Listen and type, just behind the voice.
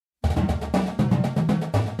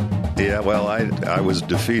Yeah, well, I was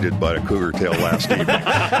defeated by a cougar tail last evening.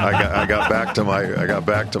 I got back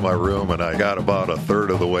to my room, and I got about a third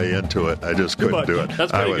of the way into it. I just couldn't do it.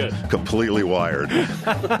 That's I pretty was good. completely wired.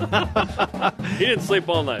 He didn't sleep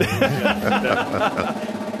all night.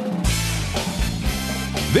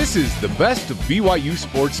 This is the best of BYU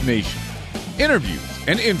Sports Nation. Interviews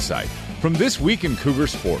and insight from this week in Cougar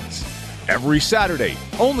sports. Every Saturday,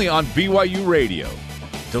 only on BYU Radio.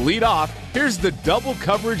 To lead off, here's the double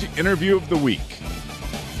coverage interview of the week.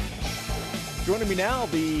 Joining me now,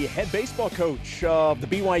 the head baseball coach of the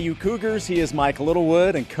BYU Cougars. He is Mike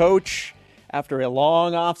Littlewood. And Coach, after a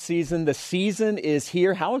long offseason, the season is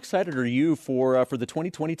here. How excited are you for the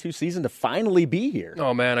 2022 season to finally be here?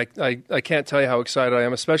 Oh, man, I can't tell you how excited I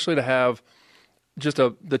am, especially to have just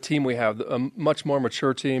the team we have, a much more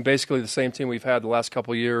mature team, basically the same team we've had the last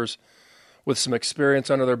couple of years, with some experience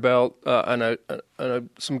under their belt and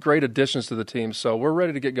some great additions to the team. So we're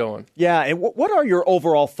ready to get going. Yeah, and what are your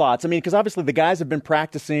overall thoughts? I mean, because obviously the guys have been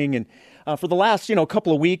practicing and for the last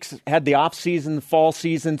couple of weeks, had the off season, the fall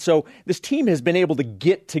season. So this team has been able to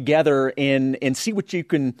get together and see what you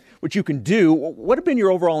can do. What have been your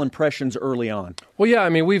overall impressions early on? Well, yeah, I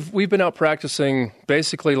mean we've been out practicing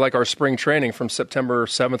basically like our spring training from September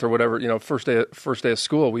 7th or whatever. First day of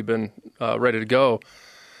school. We've been ready to go.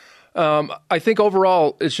 I think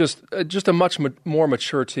overall it's just a much more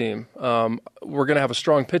mature team. We're going to have a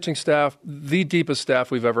strong pitching staff, the deepest staff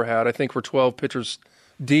we've ever had. I think we're 12 pitchers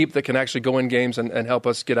deep that can actually go in games and help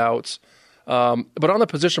us get outs. But on the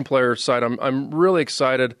position player side, I'm really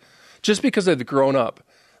excited just because they've grown up.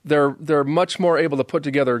 They're much more able to put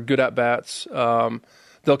together good at-bats.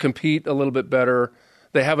 They'll compete a little bit better.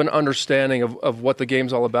 They have an understanding of what the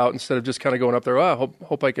game's all about instead of just kind of going up there,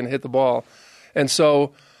 hope I can hit the ball. And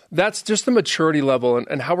so that's just the maturity level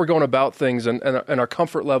and how we're going about things and our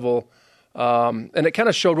comfort level. And it kind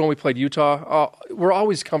of showed when we played Utah. We're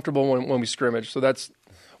always comfortable when we scrimmage. So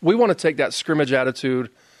we want to take that scrimmage attitude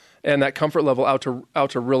and that comfort level out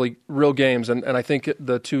to really real games. And I think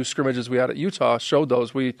the two scrimmages we had at Utah showed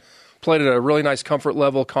those. We played at a really nice comfort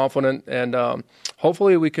level, confident, and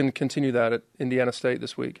hopefully we can continue that at Indiana State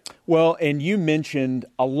this week. Well, and you mentioned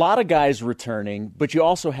a lot of guys returning, but you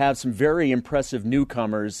also have some very impressive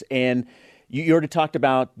newcomers. And you already talked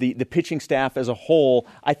about the pitching staff as a whole.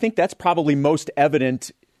 I think that's probably most evident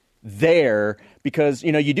there because,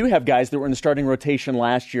 you do have guys that were in the starting rotation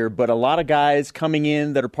last year, but a lot of guys coming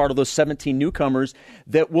in that are part of those 17 newcomers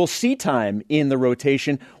that will see time in the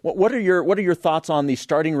rotation. What are your thoughts on the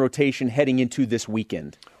starting rotation heading into this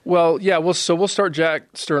weekend? Well, yeah, we'll start Jack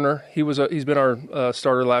Sterner. He's been our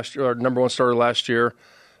starter last year, our number one starter last year.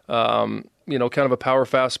 Kind of a power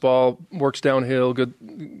fastball, works downhill, good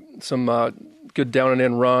down and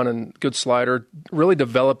in run and good slider, really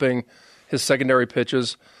developing his secondary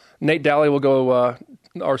pitches. Nate Daly will go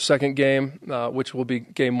our second game, which will be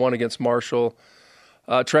game one against Marshall.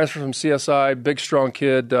 Transfer from CSI, big, strong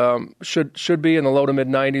kid, should be in the low to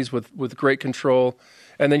mid-90s with great control.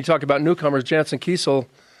 And then you talk about newcomers, Jansen Kiesel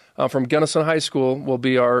from Gunnison High School will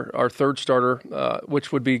be our third starter,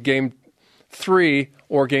 which would be game 3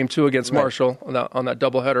 or game 2 against Marshall on that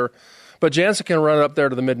doubleheader. But Jansen can run it up there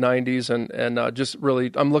to the mid-90s, and just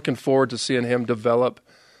really I'm looking forward to seeing him develop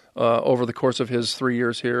over the course of his 3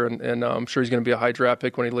 years here, and I'm sure he's going to be a high draft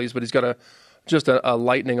pick when he leaves, but he's got a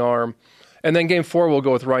lightning arm. And then game 4 we'll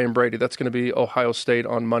go with Ryan Brady. That's going to be Ohio State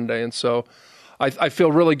on Monday, and so I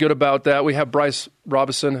feel really good about that. We have Bryce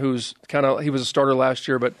Robinson, who's he was a starter last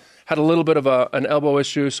year, but had a little bit of an elbow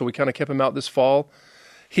issue, so we kind of kept him out this fall.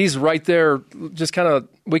 He's right there, just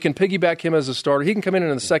we can piggyback him as a starter. He can come in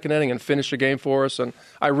the second inning and finish a game for us, and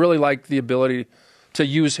I really like the ability to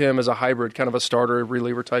use him as a hybrid, kind of a starter,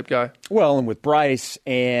 reliever type guy. Well, and with Bryce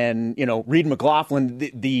and, Reed McLaughlin,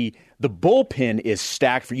 the bullpen is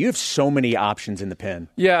stacked for you. You have so many options in the pen.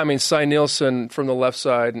 Yeah, I mean, Cy Nielsen from the left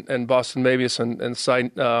side and Boston Mabius and Cy,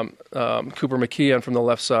 Cooper McKeon from the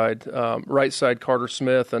left side, right side Carter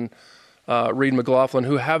Smith and Reed McLaughlin,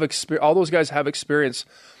 who have experience. All those guys have experience.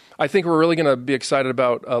 I think we're really going to be excited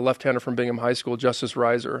about a left-hander from Bingham High School, Justice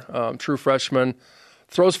Reiser, true freshman,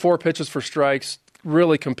 throws 4 pitches for strikes,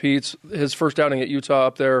 really competes. His first outing at Utah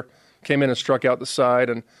up there came in and struck out the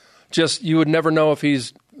side, and just you would never know if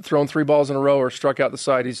he's thrown 3 balls in a row or struck out the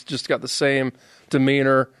side. He's just got the same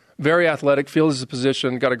demeanor, very athletic, feels his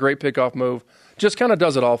position, got a great pickoff move, just kind of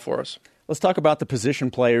does it all for us. Let's talk about the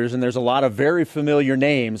position players, and there's a lot of very familiar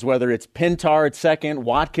names, whether it's Pintar at second,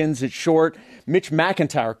 Watkins at short, Mitch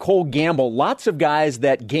McIntyre, Cole Gamble, lots of guys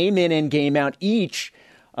that game in and game out each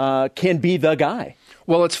can be the guy.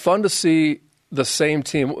 Well, it's fun to see the same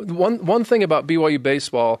team. One thing about BYU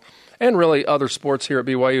baseball and really other sports here at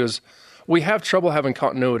BYU is we have trouble having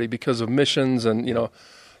continuity because of missions and,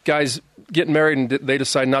 guys getting married and they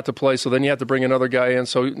decide not to play, so then you have to bring another guy in.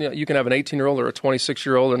 So you can have an 18-year-old or a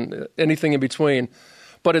 26-year-old and anything in between.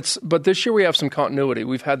 But this year we have some continuity.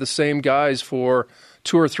 We've had the same guys for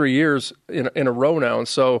 2 or 3 years in a row now. And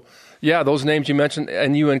so, yeah, those names you mentioned,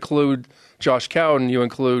 and you include Josh Cowden, you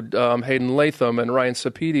include Hayden Latham and Ryan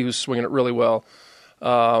Sapedi, who's swinging it really well,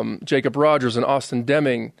 Jacob Rogers and Austin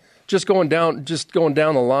Deming, just going down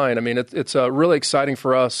the line. I mean, it's really exciting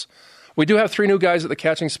for us. We do have 3 new guys at the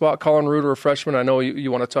catching spot. Colin Reuter, a freshman. I know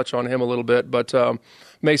you want to touch on him a little bit, but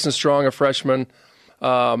Mason Strong, a freshman.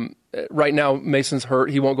 Right now, Mason's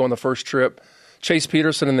hurt. He won't go on the first trip. Chase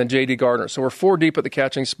Peterson and then J.D. Gardner. So we're 4 deep at the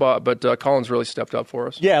catching spot, but Colin's really stepped up for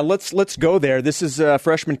us. Yeah, let's go there. This is a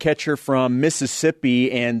freshman catcher from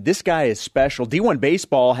Mississippi, and this guy is special. D1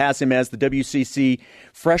 Baseball has him as the WCC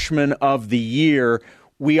Freshman of the Year.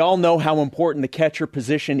 We all know how important the catcher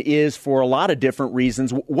position is for a lot of different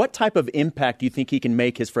reasons. What type of impact do you think he can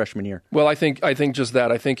make his freshman year? Well, I think just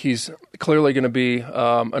that. I think he's clearly going to be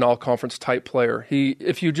an all-conference type player.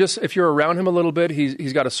 If you're around him a little bit,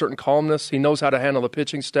 he's got a certain calmness. He knows how to handle the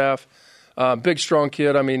pitching staff. Big, strong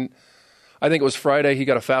kid. I mean, I think it was Friday. He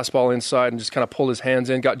got a fastball inside and just kind of pulled his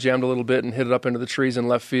hands in, got jammed a little bit, and hit it up into the trees in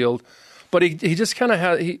left field. But he just kind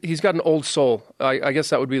of he's got an old soul. I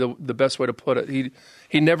guess that would be the best way to put it.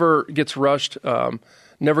 He never gets rushed,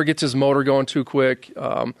 never gets his motor going too quick,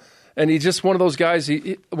 and he's just one of those guys.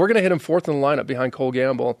 We're going to hit him 4th in the lineup behind Cole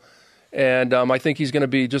Gamble, and I think he's going to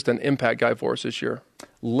be just an impact guy for us this year.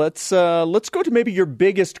 Let's go to maybe your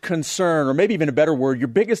biggest concern, or maybe even a better word, your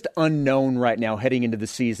biggest unknown right now heading into the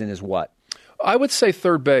season is what? I would say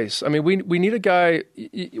third base. I mean, we need a guy.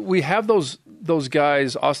 We have those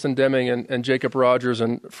guys, Austin Deming and Jacob Rogers,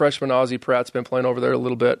 and freshman Ozzie Pratt's been playing over there a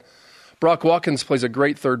little bit. Brock Watkins plays a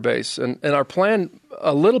great third base, and our plan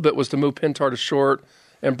a little bit was to move Pintar to short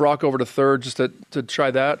and Brock over to third just to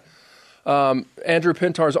try that. Andrew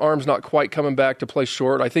Pintar's arm's not quite coming back to play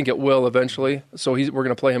short. I think it will eventually, so we're going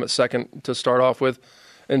to play him at second to start off with.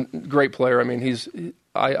 And great player. I mean,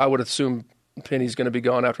 I would assume Penny's going to be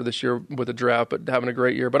gone after this year with a draft, but having a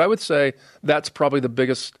great year. But I would say that's probably the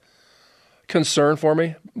biggest concern for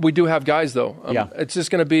me. We do have guys, though. It's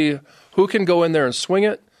just going to be who can go in there and swing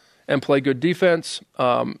it and play good defense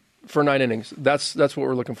for 9 innings. That's what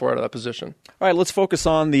we're looking for out of that position. All right, let's focus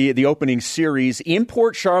on the opening series. In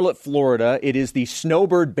Port Charlotte, Florida, it is the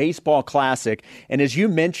Snowbird Baseball Classic. And as you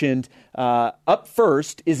mentioned, up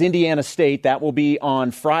first is Indiana State. That will be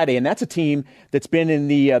on Friday. And that's a team that's been in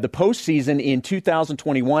the postseason in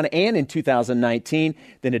 2021 and in 2019.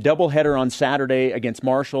 Then a doubleheader on Saturday against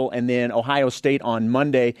Marshall, and then Ohio State on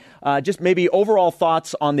Monday. Just maybe overall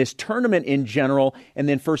thoughts on this tournament in general, and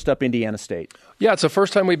then first up, Indiana State. Yeah, it's the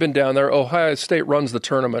first time we've been down there. Ohio State runs the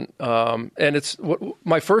tournament. And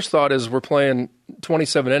my first thought is we're playing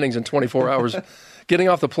 27 innings in 24 hours, getting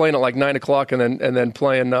off the plane at like 9 o'clock and then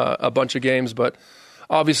playing a bunch of games. But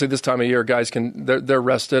obviously this time of year, guys they're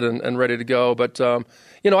rested and ready to go. But,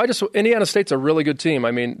 Indiana State's a really good team.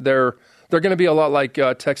 I mean, they're going to be a lot like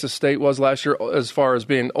Texas State was last year as far as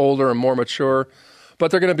being older and more mature. But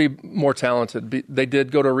they're going to be more talented. They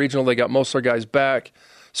did go to a regional. They got most of their guys back.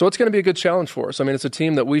 So it's going to be a good challenge for us. I mean, it's a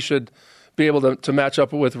team that we should be able to match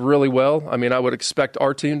up with really well. I mean, I would expect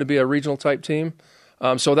our team to be a regional-type team.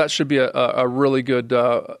 So that should be a really good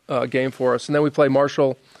game for us. And then we play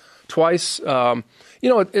Marshall twice. In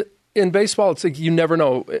baseball, it's like you never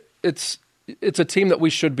know. It's a team that we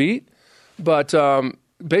should beat, but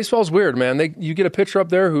baseball's weird, man. You get a pitcher up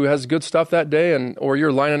there who has good stuff that day, or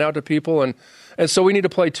you're lining out to people, and so we need to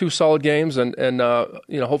play 2 solid games, and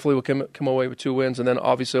hopefully we'll come away with 2 wins. And then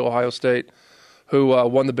obviously Ohio State, who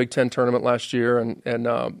won the Big Ten tournament last year and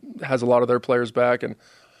has a lot of their players back. And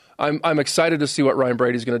I'm excited to see what Ryan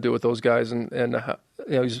Brady's going to do with those guys.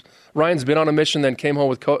 Ryan's been on a mission, then came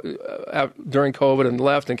home during COVID and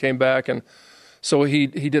left and came back, and so he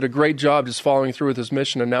did a great job just following through with his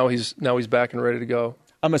mission. And now he's back and ready to go.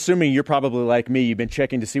 I'm assuming you're probably like me. You've been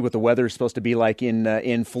checking to see what the weather is supposed to be like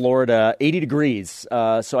in Florida. 80 degrees.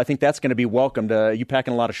 So I think that's going to be welcomed. Are you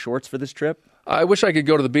packing a lot of shorts for this trip? I wish I could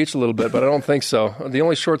go to the beach a little bit, but I don't think so. The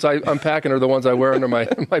only shorts I'm packing are the ones I wear under my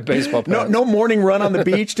baseball pants. No morning run on the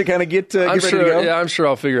beach to kind of get ready to go? Yeah, I'm sure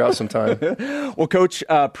I'll figure out some time. Well, Coach,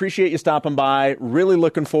 appreciate you stopping by. Really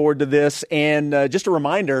looking forward to this. And just a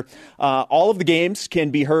reminder, all of the games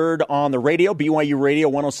can be heard on the radio, BYU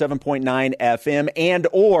Radio 107.9 FM, and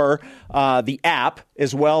or the app,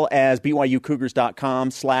 as well as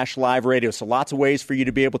BYUCougars.com/live radio. So lots of ways for you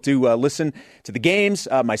to be able to listen to the games.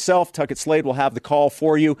 Myself, Tuckett Slade, will we'll have the call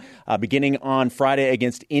for you beginning on Friday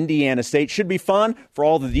against Indiana State. Should be fun. For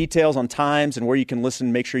all the details on times and where you can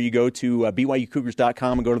listen, make sure you go to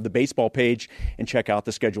BYUCougars.com and go to the baseball page and check out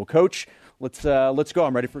the schedule. Coach, let's go.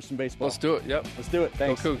 I'm ready for some baseball. Let's do it. Yep. Let's do it.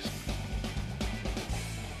 Thanks. Go Cougs.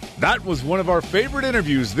 That was one of our favorite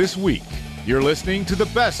interviews this week. You're listening to the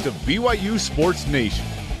best of BYU Sports Nation.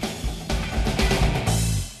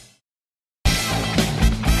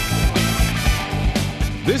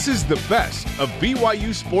 This is the best of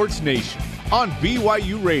BYU Sports Nation on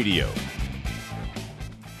BYU Radio.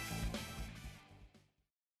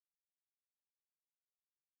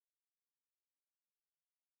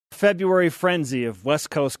 February frenzy of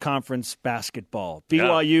West Coast Conference basketball.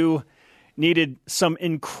 BYU needed some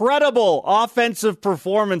incredible offensive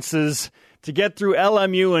performances to get through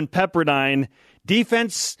LMU and Pepperdine.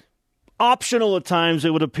 Defense optional at times,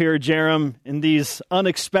 it would appear, Jerem, in these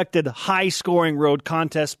unexpected high-scoring road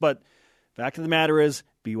contests. But fact of the matter is,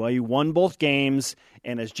 BYU won both games,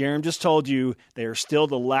 and as Jerem just told you, they are still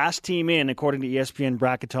the last team in, according to ESPN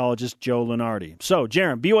bracketologist Joe Lunardi. So,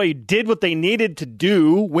 Jerem, BYU did what they needed to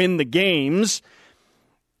do, win the games.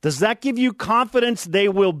 Does that give you confidence they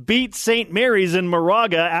will beat St. Mary's in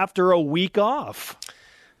Moraga after a week off?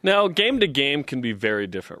 Now, game to game can be very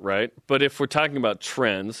different, right? But if we're talking about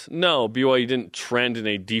trends, no, BYU didn't trend in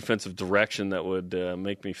a defensive direction that would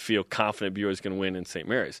make me feel confident BYU is going to win in St.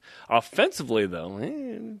 Mary's. Offensively, though,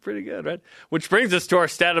 pretty good, right? Which brings us to our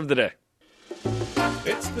stat of the day.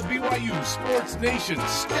 It's the BYU Sports Nation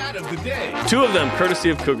stat of the day. Two of them courtesy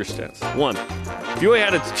of Cougar Stats. One, BYU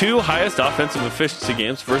had its two highest offensive efficiency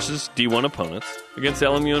games versus D1 opponents against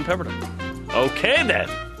LMU and Pepperdine. Okay, then.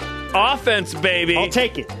 Offense, baby. I'll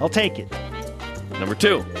take it. Number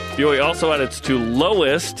two, BYU also had its two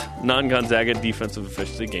lowest non-Gonzaga defensive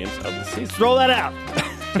efficiency games of the season. Throw that out.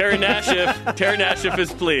 Terry Nashif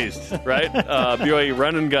is pleased, right? BYU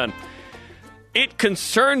run and gun. It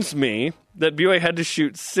concerns me that BYU had to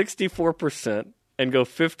shoot 64% and go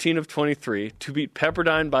 15 of 23 to beat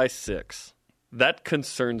Pepperdine by 6. That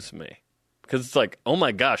concerns me. Because it's like, oh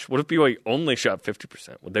my gosh, what if BYU only shot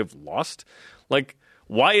 50%? Would they have lost? Like,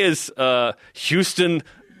 why is Houston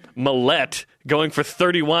Millette going for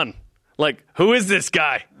 31? Like, who is this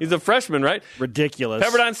guy? He's a freshman, right? Ridiculous.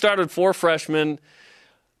 Pepperdine started 4 freshmen.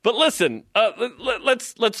 But listen,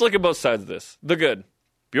 let's look at both sides of this. The good.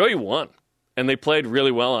 BYU won. And they played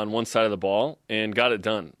really well on one side of the ball and got it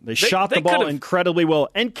done. They shot the ball incredibly well.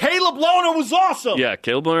 And Caleb Lohner was awesome. Yeah,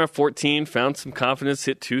 Caleb Lohner at 14, found some confidence,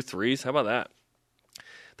 hit 2 threes. How about that?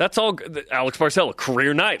 That's all. Alex Barcelo,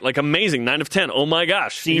 career night. Like, amazing. 9 of 10. Oh, my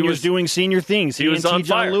gosh. Seniors doing senior things. He was on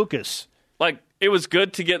fire. John Lucas. Like, it was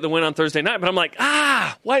good to get the win on Thursday night, but I'm like,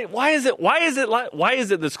 why is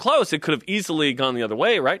it this close? It could have easily gone the other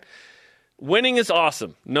way, right? Winning is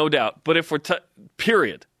awesome, no doubt. But if we're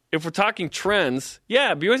if we're talking trends,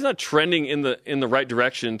 BYU's not trending in the right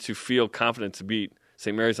direction to feel confident to beat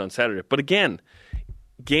St. Mary's on Saturday. But again,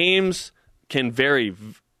 games can vary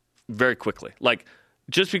very quickly. Like,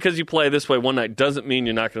 just because you play this way one night doesn't mean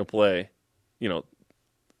you're not going to play,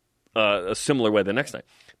 a similar way the next night.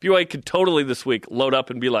 BYU could totally this week load up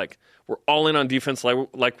and be like, we're all in on defense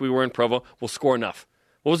like we were in Provo. We'll score enough.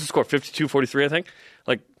 What was the score? 52-43, I think?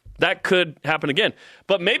 Like, that could happen again.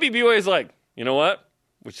 But maybe BYU is like, you know what?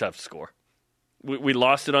 We just have to score. We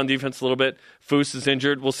lost it on defense a little bit. Foose is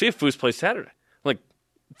injured. We'll see if Foose plays Saturday. Like,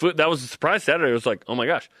 that was a surprise Saturday. It was like, oh my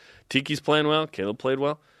gosh, Tiki's playing well. Caleb played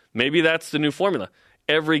well. Maybe that's the new formula.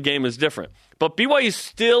 Every game is different. But BYU's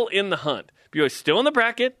still in the hunt. BYU's still in the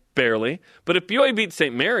bracket, barely. But if BYU beats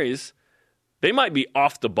St. Mary's, they might be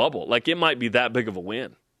off the bubble. Like, it might be that big of a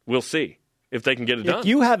win. We'll see if they can get it done. If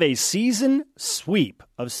you have a season sweep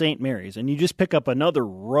of St. Mary's and you just pick up another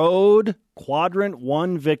road quadrant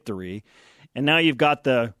 1 victory, and now you've got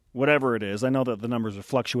the whatever it is. I know that the numbers are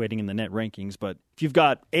fluctuating in the net rankings, but if you've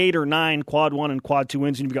got 8 or 9 quad 1 and quad 2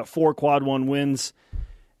 wins and you've got 4 quad 1 wins,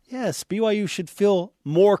 yes, BYU should feel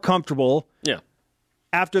more comfortable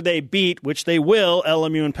after they beat, which they will,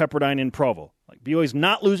 LMU and Pepperdine in Provo. Like, BYU's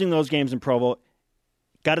not losing those games in Provo.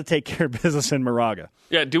 Got to take care of business in Moraga.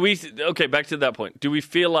 Yeah, back to that point. Do we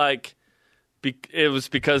feel like it was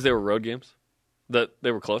because they were road games that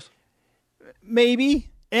they were close? Maybe.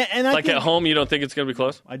 And I think at home, you don't think it's going to be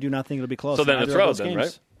close? I do not think it'll be close. So then it's road then,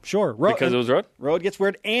 right? Sure. Because it was road? Road gets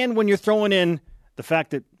weird. And when you're throwing in the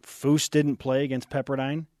fact that Foose didn't play against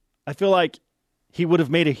Pepperdine, I feel like he would have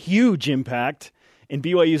made a huge impact in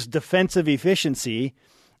BYU's defensive efficiency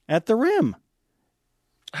at the rim.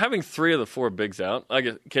 Having 3 of the 4 bigs out, I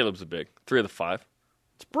guess Caleb's a big. 3 of the 5.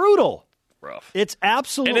 It's brutal. rough. It's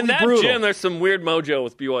absolutely and in that brutal. gym, there's some weird mojo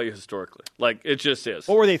with BYU historically. Like, it just is.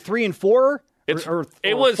 What were they, 3-4? It Or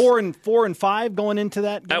was 4-5 going into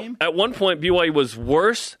that game? At one point, BYU was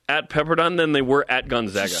worse at Pepperdine than they were at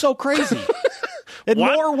Gonzaga. It's so crazy. They had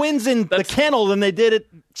What? more wins in the Kennel than they did at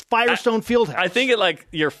Firestone Fieldhouse. I think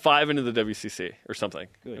year 5 into the WCC or something.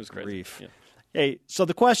 It was crazy. Grief. Yeah. Hey, so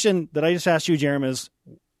the question that I just asked you, Jeremy, is,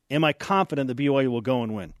 am I confident that BYU will go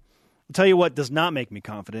and win? I'll tell you what does not make me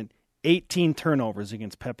confident. 18 turnovers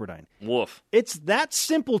against Pepperdine. Woof. It's that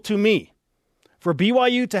simple to me. For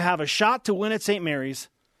BYU to have a shot to win at St. Mary's,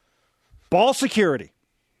 ball security.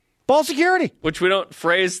 Ball security. Which we don't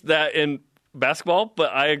phrase that in basketball,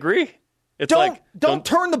 but I agree. It's Don't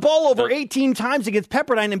turn the ball over 18 times against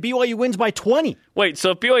Pepperdine and BYU wins by 20. Wait, so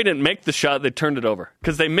if BYU didn't make the shot, they turned it over.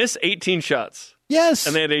 Because they missed 18 shots. Yes.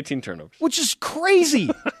 And they had 18 turnovers. Which is crazy.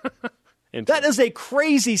 That is a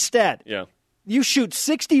crazy stat. Yeah. You shoot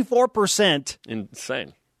 64%.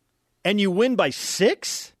 Insane. And you win by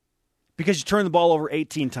 6 because you turn the ball over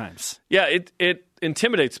 18 times. Yeah, it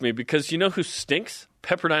intimidates me because you know who stinks?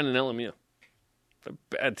 Pepperdine and LMU. They're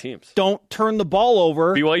bad teams. Don't turn the ball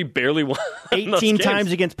over. BYU barely won 18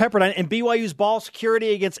 times against Pepperdine, and BYU's ball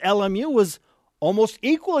security against LMU was almost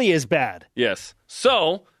equally as bad. Yes.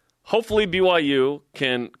 So hopefully BYU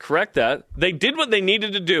can correct that. They did what they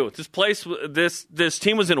needed to do. This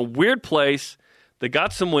team was in a weird place. They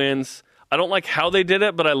got some wins. I don't like how they did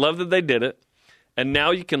it, but I love that they did it. And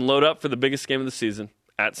now you can load up for the biggest game of the season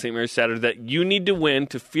at St. Mary's Saturday that you need to win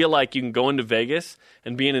to feel like you can go into Vegas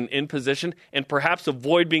and be in position and perhaps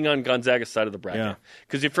avoid being on Gonzaga's side of the bracket.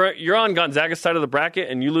 Because if you're on Gonzaga's side of the bracket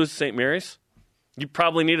and you lose to St. Mary's, you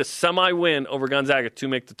probably need a semi-win over Gonzaga to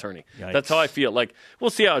make the tourney. Yikes. That's how I feel. Like,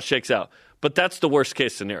 we'll see how it shakes out. But that's the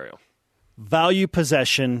worst-case scenario. Value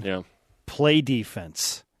possession, Yeah. play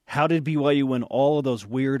defense. How did BYU win all of those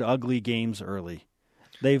weird, ugly games early?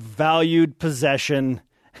 They valued possession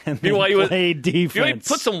and they played defense. BYU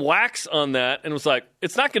put some wax on that and was like,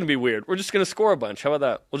 it's not going to be weird. We're just going to score a bunch. How about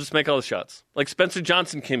that? We'll just make all the shots. Like Spencer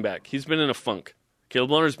Johnson came back. He's been in a funk.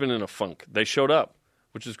 Caleb Lohner's been in a funk. They showed up,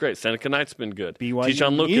 which is great. Seneca Knight's been good. BYU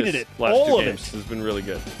Tijon Lucas needed it. last All 2 of games it. has been really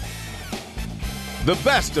good. The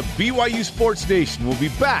best of BYU Sports Nation will be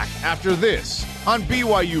back after this on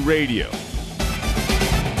BYU Radio.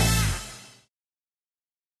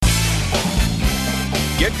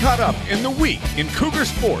 Get caught up in the week in Cougar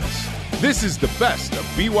Sports. This is the best of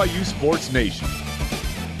BYU Sports Nation.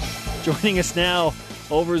 Joining us now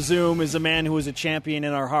over Zoom is a man who is a champion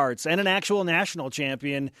in our hearts and an actual national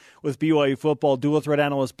champion with BYU football, dual threat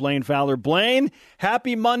analyst Blaine Fowler. Blaine,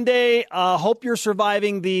 happy Monday. Hope you're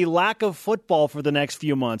surviving the lack of football for the next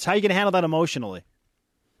few months. How are you going to handle that emotionally?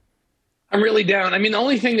 I'm really down. I mean, the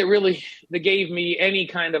only thing that gave me any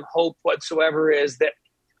kind of hope whatsoever is that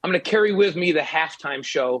I'm going to carry with me the halftime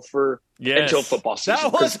show for until football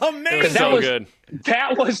season. That was amazing. It was so good.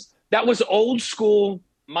 That was old school,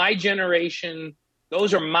 my generation.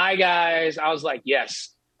 Those are my guys. I was like,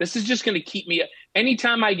 yes, this is just going to keep me.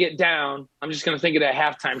 Anytime I get down, I'm just going to think of that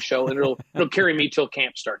halftime show, and it'll carry me till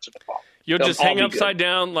camp starts in the fall. You'll just hang upside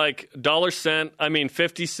down like 50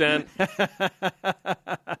 cent,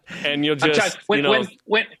 and you'll just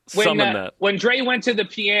summon that. When Dre went to the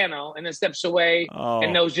piano and then steps away,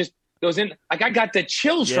 and those just goes in, like I got the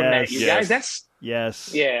chills from that. You guys,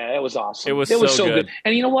 that was awesome. It was so good.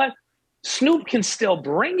 And you know what? Snoop can still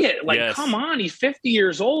bring it. Like, come on, he's 50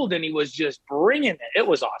 years old, and he was just bringing it. It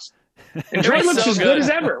was awesome. And Dre looks as good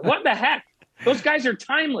as ever. What the heck? Those guys are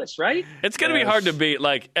timeless, right? It's going to be hard to beat.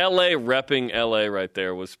 Like, L.A. repping L.A. right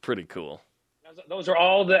there was pretty cool. Those are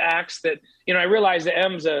all the acts that, I realize that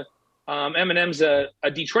Eminem's a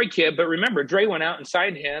Detroit kid, but remember, Dre went out and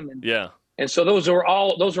signed him. And so those are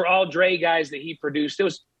all Dre guys that he produced.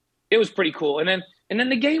 It was pretty cool. And then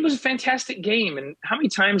the game was a fantastic game. And how many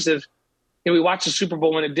times have we watched the Super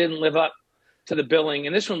Bowl when it didn't live up to the billing,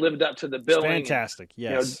 and this one lived up to the billing. It's fantastic,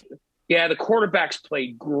 yes. The quarterbacks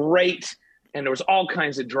played great. And there was all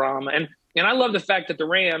kinds of drama. And I love the fact that the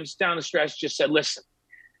Rams down the stretch just said, listen,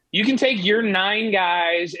 you can take your 9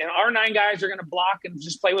 guys, and our 9 guys are going to block and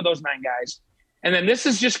just play with those 9 guys. And then this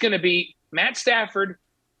is just going to be Matt Stafford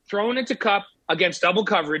throwing it to Kupp against double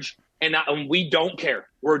coverage, and we don't care.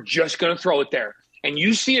 We're just going to throw it there. And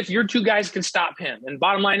you see if your 2 guys can stop him. And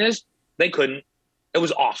bottom line is, they couldn't. It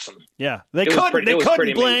was awesome. Yeah, they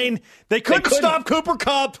couldn't, Blaine. They couldn't stop Cooper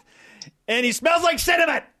Kupp, and he smells like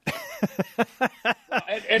cinnamon.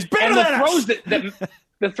 And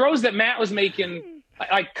the throws that Matt was making,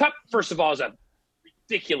 like Kupp, first of all, is a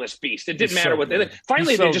ridiculous beast. It didn't matter what they did.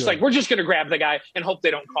 Finally, they're just like, we're just going to grab the guy and hope they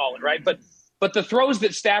don't call it, right? But the throws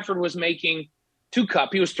that Stafford was making, two cup.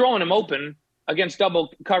 He was throwing him open against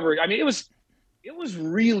double coverage. I mean, it was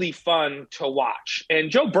really fun to watch. And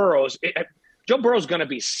Joe Burrow's going to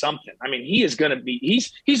be something. I mean, he is going to be.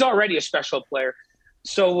 He's already a special player.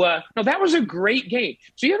 So no, that was a great game.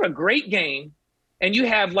 So you have a great game, and you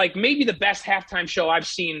have like maybe the best halftime show I've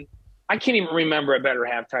seen. I can't even remember a better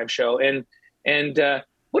halftime show. And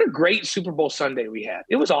what a great Super Bowl Sunday we had.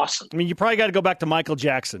 It was awesome. I mean, you probably got to go back to Michael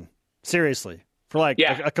Jackson, seriously, for like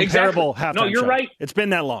a comparable halftime show. No, you're right. It's been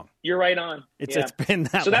that long. You're right on. It's been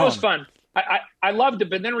that long. So that was fun. I loved it,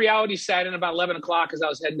 but then reality set in about 11 o'clock as I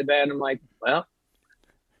was heading to bed. And I'm like, well,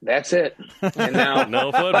 that's it. And now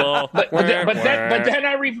no football. But then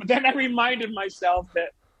I reminded myself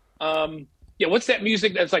that what's that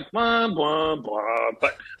music that's like blah blah blah?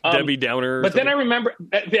 But Debbie Downer. But then I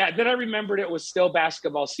remembered it was still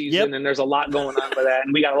basketball season, and there's a lot going on with that,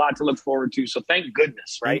 and we got a lot to look forward to. So thank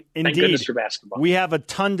goodness, right? Indeed. Thank goodness for basketball. We have a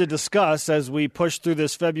ton to discuss as we push through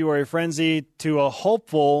this February frenzy to a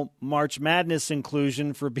hopeful March Madness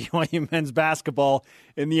inclusion for BYU men's basketball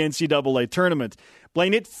in the NCAA tournament.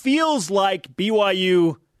 Blaine, it feels like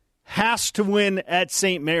BYU has to win at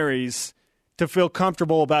St. Mary's to feel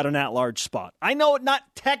comfortable about an at-large spot. I know not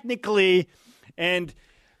technically, and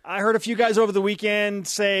I heard a few guys over the weekend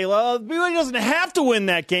say, well, BYU doesn't have to win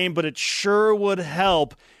that game, but it sure would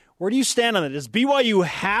help. Where do you stand on it? Does BYU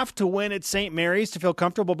have to win at St. Mary's to feel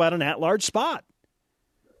comfortable about an at-large spot?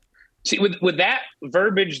 See, with that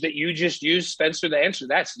verbiage that you just used, Spencer, the answer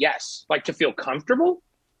that's yes. Like to feel comfortable?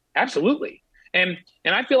 Absolutely. And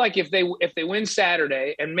I feel like if they win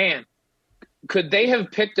Saturday, and man, could they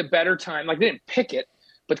have picked a better time? Like they didn't pick it,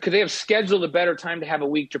 but could they have scheduled a better time to have a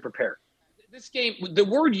week to prepare? This game, the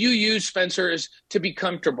word you use, Spencer, is to be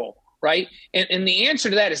comfortable, right? And the answer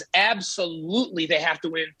to that is absolutely they have to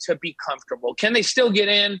win to be comfortable. Can they still get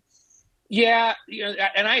in? Yeah,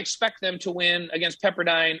 and I expect them to win against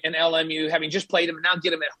Pepperdine and LMU, having just played them and now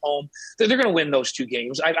get them at home. They're going to win those two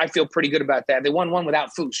games. I feel pretty good about that. They won one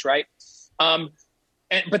without Foose, right? But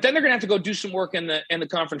then they're going to have to go do some work in the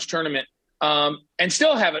conference tournament. And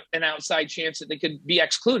still have an outside chance that they could be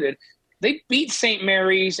excluded. They beat St.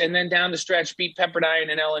 Mary's and then down the stretch beat Pepperdine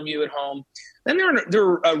and LMU at home. Then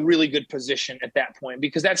they're a really good position at that point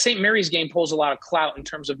because that St. Mary's game pulls a lot of clout in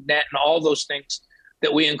terms of net and all those things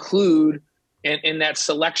that we include in that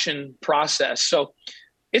selection process. So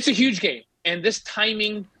it's a huge game. And this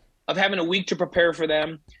timing of having a week to prepare for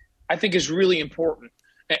them, I think is really important.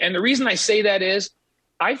 And the reason I say that is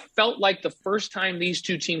I felt like the first time these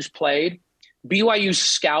two teams played, BYU's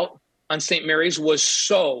scout on St. Mary's was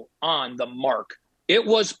so on the mark. It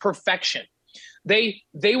was perfection. They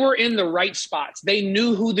were in the right spots. They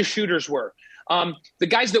knew who the shooters were. The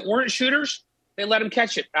guys that weren't shooters, they let them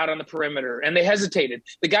catch it out on the perimeter, and they hesitated.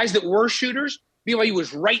 The guys that were shooters, BYU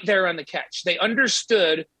was right there on the catch. They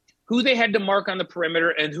understood who they had to mark on the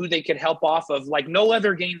perimeter and who they could help off of like no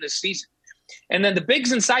other game this season. And then the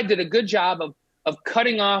bigs inside did a good job of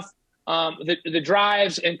cutting off the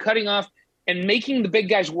drives and cutting off and making the big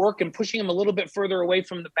guys work and pushing them a little bit further away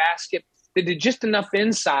from the basket. They did just enough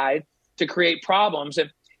inside to create problems. And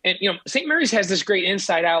St. Mary's has this great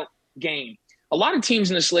inside-out game. A lot of teams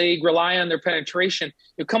in this league rely on their penetration.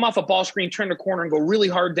 You come off a ball screen, turn the corner, and go really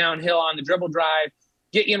hard downhill on the dribble drive,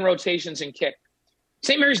 get you in rotations and kick.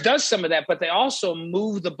 St. Mary's does some of that, but they also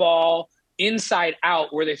move the ball inside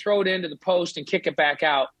out where they throw it into the post and kick it back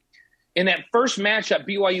out. In that first matchup,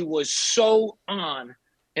 BYU was so on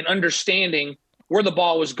and understanding where the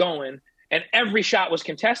ball was going, and every shot was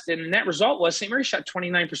contested. And that result was St. Mary's shot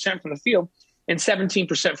 29% from the field and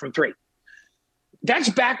 17% from three. That's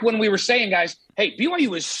back when we were saying, guys, hey,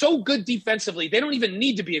 BYU is so good defensively, they don't even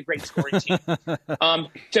need to be a great scoring team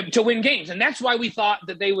to win games. And that's why we thought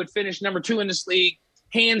that they would finish number 2 in this league,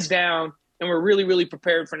 hands down, and we're really, really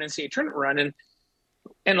prepared for an NCAA tournament run.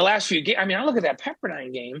 And the last few games, I mean, I look at that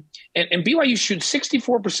Pepperdine game, and BYU shoots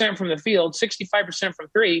 64% from the field, 65% from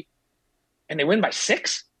three, and they win by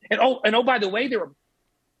 6. And by the way, they were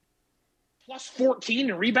plus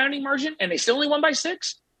 14 in rebounding margin, and they still only won by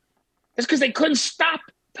 6. It's because they couldn't stop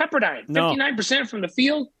Pepperdine. 59% from the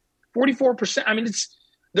field, 44%. I mean,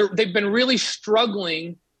 they've been really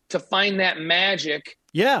struggling to find that magic.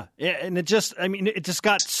 Yeah, and it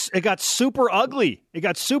got super ugly. It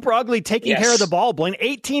got super ugly taking care of the ball, Blaine.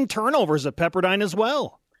 18 turnovers at Pepperdine as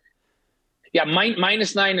well. Yeah,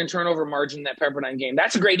 -9 in turnover margin in that Pepperdine game.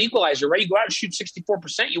 That's a great equalizer, right? You go out and shoot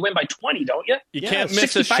 64%, you win by 20, don't you? You can't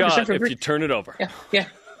miss a shot if you turn it over. Yeah.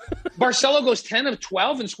 Barcelo goes 10 of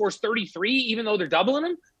 12 and scores 33, even though they're doubling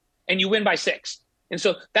him, and you win by 6. And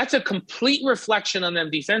so that's a complete reflection on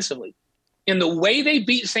them defensively. In the way they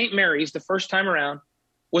beat St. Mary's the first time around,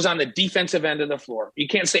 was on the defensive end of the floor. You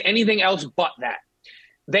can't say anything else but that.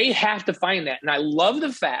 They have to find that. And I love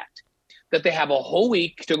the fact that they have a whole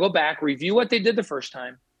week to go back, review what they did the first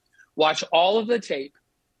time, watch all of the tape,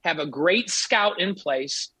 have a great scout in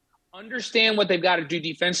place, understand what they've got to do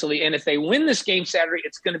defensively. And if they win this game Saturday,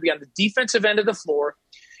 it's going to be on the defensive end of the floor.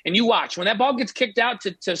 And you watch. When that ball gets kicked out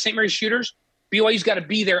to St. Mary's shooters, BYU's got to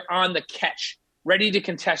be there on the catch, ready to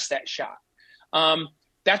contest that shot.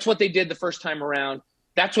 That's what they did the first time around.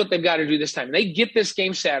 That's what they've got to do this time. And they get this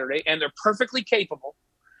game Saturday, and they're perfectly capable.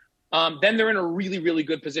 Then they're in a really, really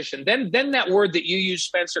good position. Then that word that you use,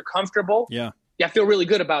 Spencer, comfortable. Yeah, I feel really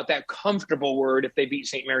good about that comfortable word if they beat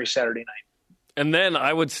St. Mary's Saturday night. And then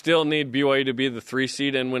I would still need BYU to be the 3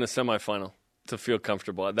 seed and win a semifinal to feel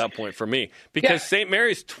comfortable at that point for me. Because St.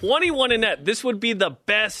 Mary's 21 in net. This would be the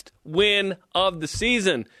best win of the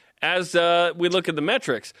season as we look at the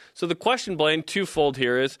metrics. So the question, Blaine, twofold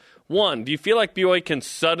here is, one, do you feel like BYU can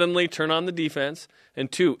suddenly turn on the defense? And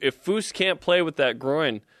two, if Foose can't play with that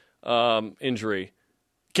groin injury,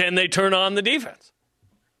 can they turn on the defense?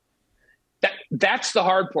 That's the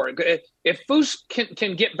hard part. If Foose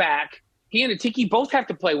can get back, he and Atiki both have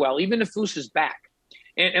to play well, even if Foose is back.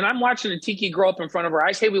 And I'm watching Atiki grow up in front of our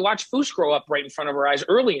eyes. Hey, we watched Foose grow up right in front of our eyes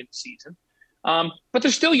early in the season. But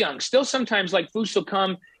they're still young. Still sometimes like Foose will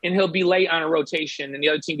come and he'll be late on a rotation and the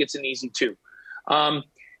other team gets an easy 2.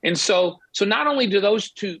 And so not only do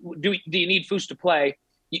those two, do you need Foose to play,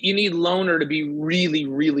 you need Lohner to be really,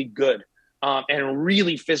 really good and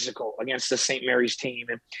really physical against the St. Mary's team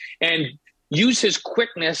and use his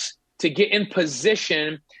quickness to get in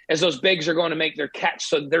position as those bigs are going to make their catch.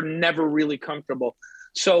 So they're never really comfortable.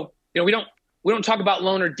 So, we don't talk about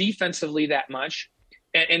Lohner defensively that much.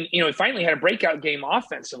 And he finally had a breakout game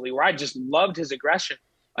offensively where I just loved his aggression,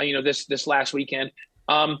 this last weekend.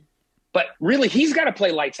 But really, he's got to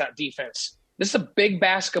play lights out defense. This is a big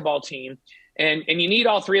basketball team, and you need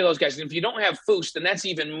all three of those guys. And if you don't have Foose, then that's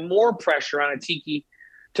even more pressure on Atiki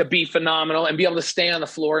to be phenomenal and be able to stay on the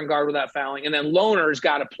floor and guard without fouling. And then Lohner's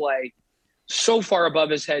got to play so far above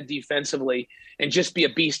his head defensively and just be a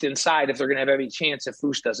beast inside if they're going to have any chance if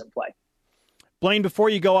Foose doesn't play. Blaine, before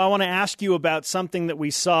you go, I want to ask you about something that we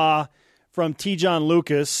saw from T. John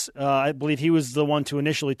Lucas. I believe he was the one to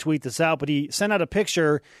initially tweet this out, but he sent out a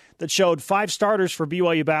picture that showed 5 starters for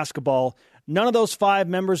BYU basketball, none of those 5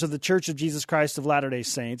 members of the Church of Jesus Christ of Latter-day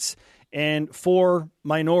Saints, and 4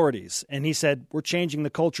 minorities. And he said, we're changing the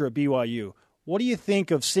culture at BYU. What do you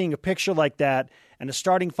think of seeing a picture like that and a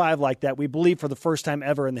starting 5 like that, we believe for the first time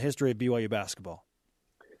ever in the history of BYU basketball?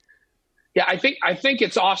 Yeah, I think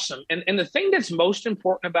it's awesome. And the thing that's most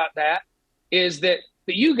important about that is that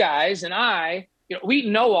you guys and I, we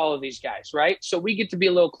know all of these guys, right? So we get to be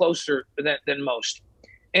a little closer than most.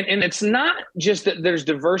 And it's not just that there's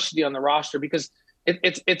diversity on the roster, because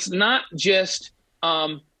it's not just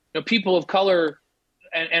people of color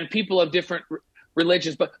and people of different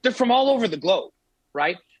religions, but they're from all over the globe,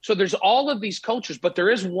 right? So there's all of these cultures, but there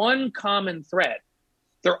is one common thread.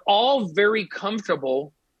 They're all very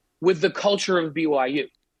comfortable with the culture of BYU.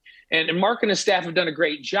 And Mark and his staff have done a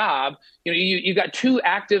great job. You got 2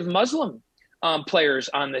 active Muslim players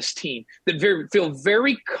on this team that feel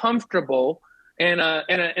very comfortable in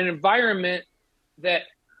an environment that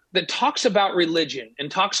talks about religion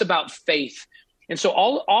and talks about faith. And so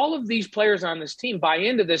all of these players on this team buy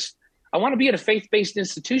into this. I want to be at a faith-based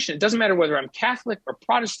institution. It doesn't matter whether I'm Catholic or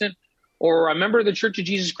Protestant or a member of the Church of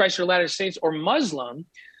Jesus Christ or Latter-day Saints or Muslim.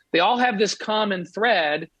 They all have this common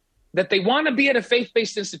thread that they want to be at a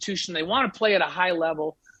faith-based institution. They want to play at a high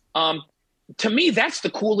level. To me, that's the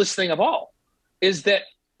coolest thing of all, is that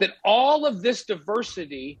all of this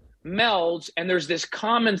diversity melds and there's this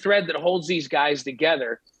common thread that holds these guys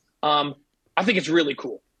together. I think it's really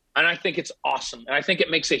cool. And I think it's awesome. And I think it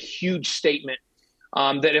makes a huge statement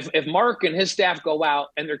that if Mark and his staff go out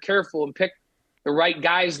and they're careful and pick the right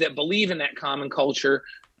guys that believe in that common culture,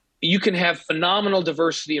 you can have phenomenal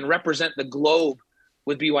diversity and represent the globe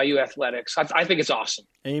with BYU athletics. I think it's awesome.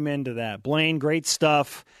 Amen to that. Blaine, great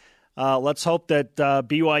stuff. Let's hope that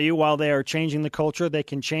BYU, while they are changing the culture, they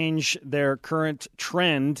can change their current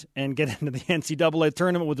trend and get into the NCAA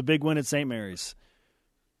tournament with a big win at St. Mary's.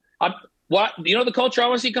 The culture I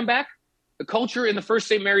want to see come back? The culture in the first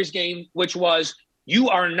St. Mary's game, which was you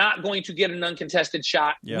are not going to get an uncontested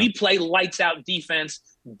shot. Yeah. We play lights-out defense.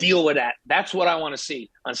 Deal with that. That's what I want to see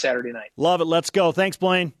on Saturday night. Love it. Let's go. Thanks,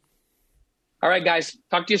 Blaine. All right, guys.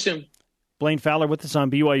 Talk to you soon. Blaine Fowler with us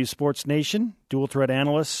on BYU Sports Nation, dual threat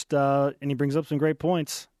analyst, and he brings up some great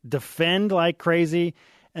points. Defend like crazy,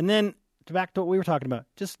 and then back to what we were talking about,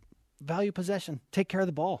 just value possession, take care of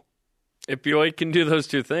the ball. If BYU can do those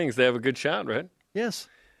 2 things, they have a good shot, right? Yes.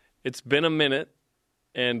 it's been a minute,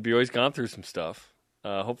 and BYU's gone through some stuff.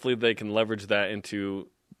 Hopefully they can leverage that into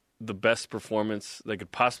the best performance they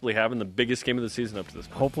could possibly have in the biggest game of the season up to this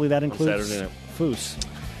point. Hopefully that includes Saturday night. Foose.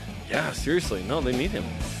 Yeah, seriously. No, they need him.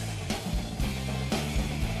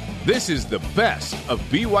 This is the best of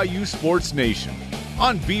BYU Sports Nation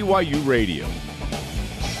on BYU Radio.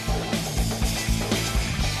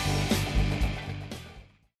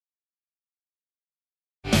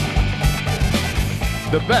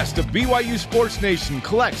 The best of BYU Sports Nation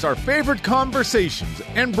collects our favorite conversations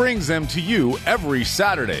and brings them to you every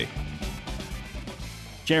Saturday.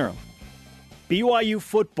 Jerem, BYU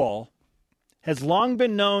football has long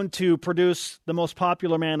been known to produce the most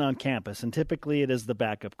popular man on campus, and typically it is the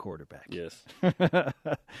backup quarterback. Yes.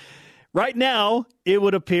 Right now, it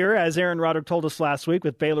would appear, as Aaron Roderick told us last week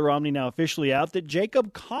with Baylor Omni now officially out, that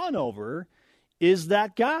Jacob Conover is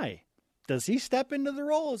that guy. Does he step into the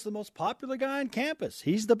role as the most popular guy on campus?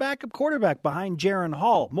 He's the backup quarterback behind Jaren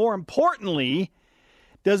Hall. More importantly,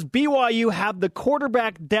 does BYU have the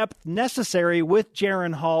quarterback depth necessary with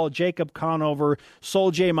Jaren Hall, Jacob Conover,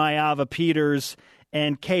 Sol-J Maiava-Peters,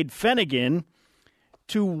 and Cade Fennegan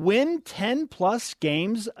to win 10-plus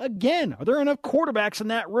games again? Are there enough quarterbacks in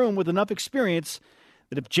that room with enough experience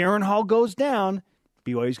that if Jaren Hall goes down,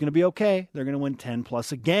 BYU's going to be okay? They're going to win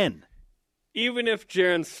 10-plus again. Even if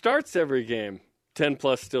Jaren starts every game,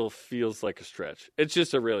 10-plus still feels like a stretch. It's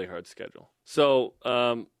just a really hard schedule. So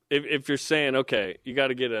if you're saying, okay, you got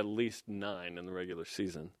to get at least 9 in the regular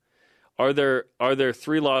season, are there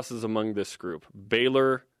 3 losses among this group?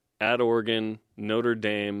 Baylor, at Oregon, Notre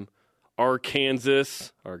Dame, Arkansas,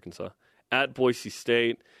 at Boise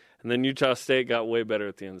State, and then Utah State got way better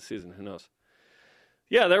at the end of the season. Who knows?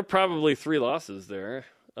 Yeah, there are probably 3 losses there.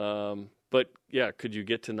 But, yeah, could you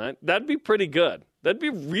get to 9? That'd be pretty good. That'd be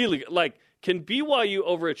really good. Like, can BYU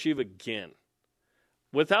overachieve again?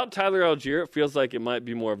 Without Tyler Algier, it feels like it might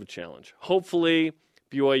be more of a challenge. Hopefully,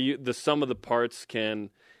 BYU, the sum of the parts can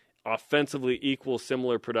offensively equal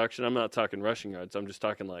similar production. I'm not talking rushing yards. I'm just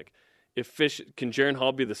talking like efficient. Can Jaren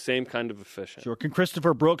Hall be the same kind of efficient? Sure. Can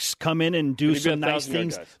Christopher Brooks come in and do some nice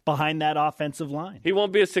things behind that offensive line? He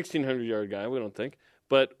won't be a 1,600-yard guy, we don't think.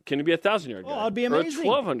 But can he be a 1,000-yard guy? Oh, it'd be amazing.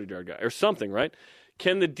 Or a 1,200-yard guy or something, right?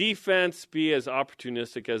 Can the defense be as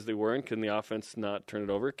opportunistic as they were, and can the offense not turn it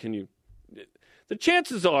over? The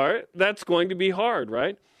chances are that's going to be hard,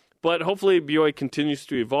 right? But hopefully BYU continues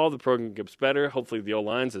to evolve. The program gets better. Hopefully the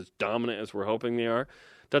O-line's as dominant as we're hoping they are.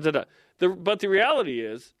 But the reality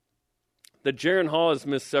is that Jaren Hall has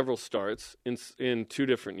missed several starts in 2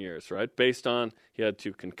 different years, right? Based on he had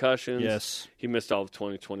 2 concussions. Yes. He missed all of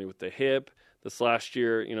 2020 with the hip. This last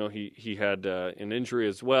year, he had an injury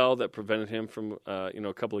as well that prevented him from,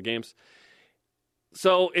 a couple of games.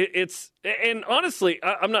 So and honestly,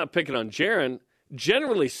 I'm not picking on Jaren.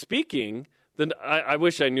 Generally speaking, I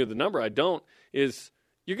wish I knew the number. I don't. Is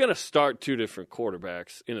you're going to start 2 different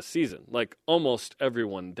quarterbacks in a season, like almost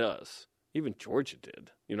everyone does. Even Georgia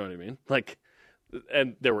did. You know what I mean?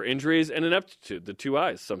 And there were injuries and ineptitude, the 2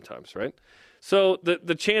 eyes sometimes, right? So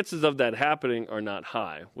the chances of that happening are not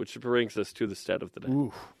high, which brings us to the stat of the day.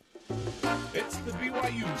 Ooh. It's the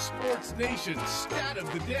BYU Sports Nation stat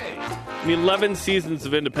of the day. In 11 seasons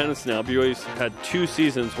of independence now, BYU's had 2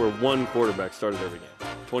 seasons where 1 quarterback started every game.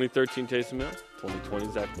 2013 Taysom Hill,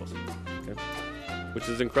 2020 Zach Wilson. Okay? Which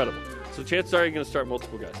is incredible. So chances are you're going to start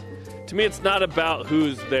multiple guys. To me, it's not about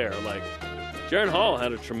who's there. Like, Jaren Hall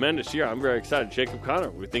had a tremendous year. I'm very excited. Jacob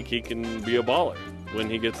Conover, we think he can be a baller when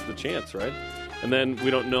he gets the chance, right? And then we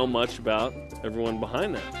don't know much about everyone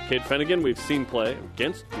behind that. Cade Fennegan, we've seen play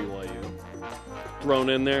against BYU. Thrown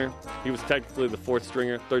in there. He was technically the 4th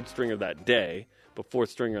stringer, 3rd stringer that day, but 4th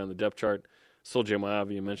stringer on the depth chart. Sol-J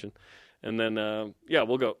Maiava, you mentioned. And then,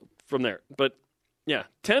 we'll go from there. But,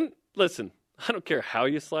 10, listen, I don't care how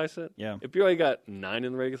you slice it. Yeah. If BYU got 9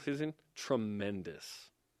 in the regular season, tremendous.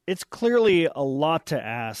 It's clearly a lot to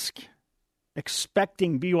ask,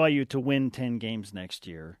 expecting BYU to win 10 games next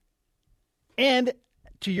year. And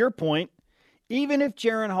to your point, even if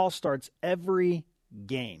Jaren Hall starts every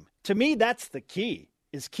game, to me, that's the key,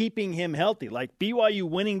 is keeping him healthy. Like BYU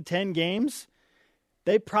winning 10 games,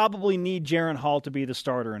 they probably need Jaren Hall to be the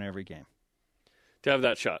starter in every game. To have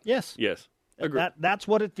that shot. Yes. Yes. Agree. That's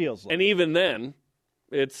what it feels like. And even then,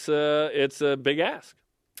 it's a big ask.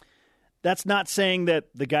 That's not saying that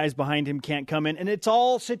the guys behind him can't come in, and it's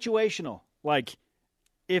all situational. Like,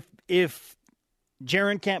 if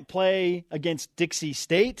Jaren can't play against Dixie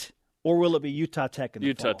State, or will it be Utah Tech in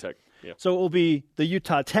the fall? Utah Tech, yeah. So it will be the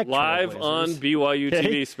Utah Tech live on BYU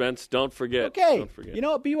TV, Spence. Don't forget. Okay. Don't forget. You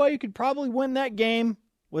know what? BYU could probably win that game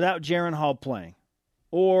without Jaren Hall playing.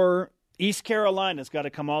 Or East Carolina's got to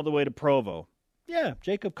come all the way to Provo. Yeah,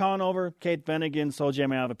 Jacob Conover, Kate Vennigan, Sol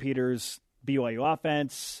Peters, BYU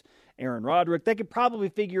offense, Aaron Roderick. They could probably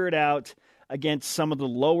figure it out against some of the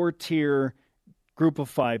lower tier group of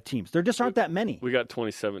 5 teams. There just aren't that many. We got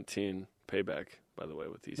 2017 payback, by the way,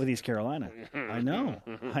 with East Carolina. I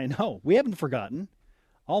know. We haven't forgotten.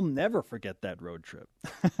 I'll never forget that road trip.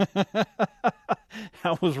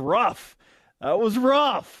 That was rough.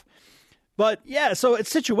 But, yeah, so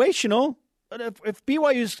it's situational. But if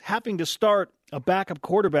BYU's having to start a backup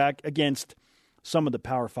quarterback against some of the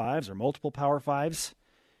Power Fives or multiple Power Fives,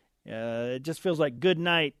 it just feels like good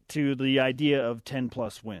night to the idea of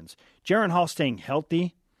 10-plus wins. Jaren Hall staying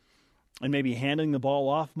healthy and maybe handing the ball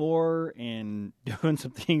off more and doing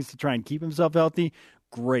some things to try and keep himself healthy,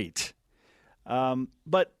 great.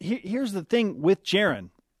 But here's the thing with Jaren.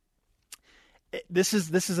 This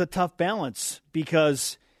is a tough balance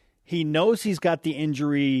because he knows he's got the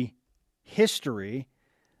injury history,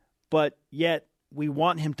 but yet we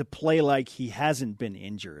want him to play like he hasn't been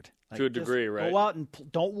injured. Like, to a degree, right? Go out and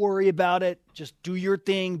don't worry about it. Just do your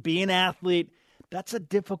thing. Be an athlete. That's a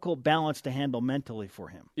difficult balance to handle mentally for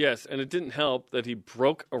him. Yes, and it didn't help that he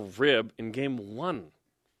broke a rib in game 1.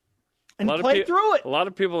 And played through it. A lot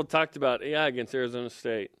of people talked about, against Arizona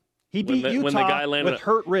State. He beat Utah when the guy landed with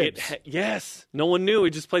hurt ribs. Yes. No one knew. He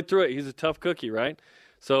just played through it. He's a tough cookie, right?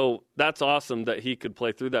 So that's awesome that he could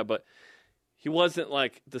play through that. But he wasn't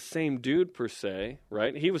like the same dude per se,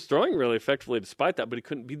 right? He was throwing really effectively despite that, but he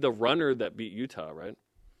couldn't be the runner that beat Utah, right?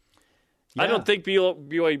 Yeah. I don't think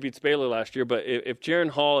BYU beats Baylor last year, but if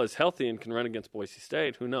Jaren Hall is healthy and can run against Boise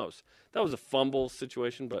State, who knows? That was a fumble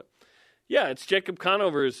situation, but yeah, it's Jacob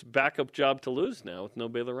Conover's backup job to lose now with no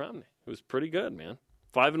Baylor Romney. It was pretty good, man.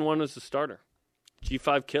 5-1 as a starter.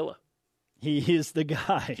 G5 killer. He is the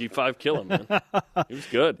guy. G5 killer, man. He was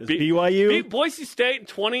good. BYU beat Boise State in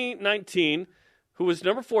 2019, who was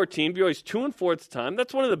number 14. BYU's 2-4 at the time.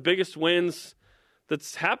 That's one of the biggest wins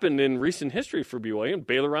that's happened in recent history for BYU, and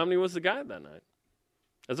Baylor Romney was the guy that night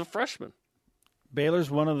as a freshman. Baylor's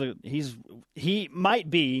one of the he might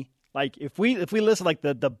be like if we list like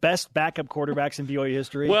the best backup quarterbacks in BYU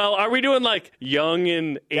history. Well, are we doing like Young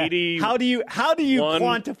in 80? Yeah. How do you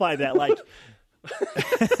quantify that? Like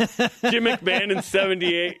Jim McMahon in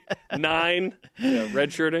 78, 9,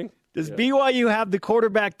 redshirting. Does BYU have the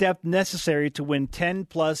quarterback depth necessary to win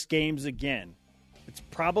 10-plus games again? It's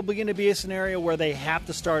probably going to be a scenario where they have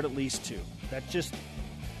to start at least 2. That's just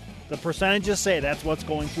the percentages say that's what's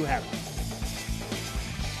going to happen.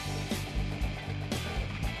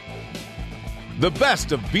 The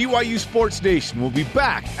best of BYU Sports Nation will be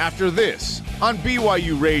back after this on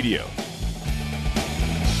BYU Radio.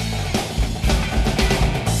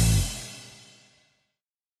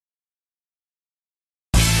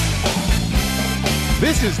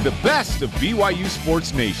 This is the best of BYU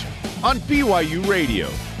Sports Nation on BYU Radio.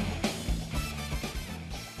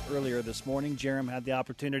 Earlier this morning, Jerem had the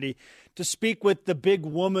opportunity to speak with the big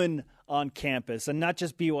woman on campus, and not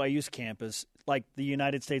just BYU's campus, like the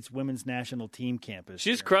United States Women's National Team campus.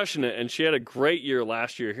 She's crushing it, and she had a great year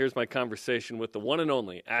last year. Here's my conversation with the one and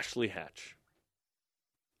only Ashley Hatch.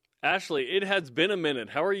 Ashley, it has been a minute.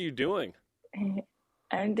 How are you doing?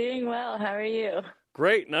 I'm doing well. How are you?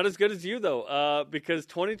 Great. Not as good as you, though, because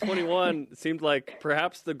 2021 seemed like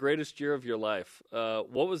perhaps the greatest year of your life.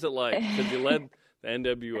 What was it like? Because you led the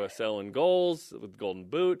NWSL in goals with Golden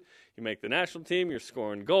Boot. You make the national team. You're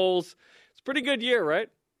scoring goals. It's a pretty good year, right?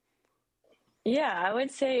 Yeah, I would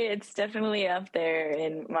say it's definitely up there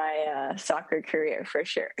in my soccer career for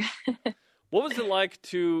sure. What was it like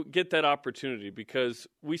to get that opportunity? Because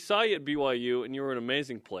we saw you at BYU, and you were an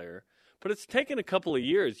amazing player. But it's taken a couple of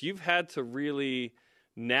years. You've had to really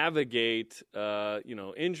navigate,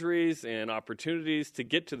 injuries and opportunities to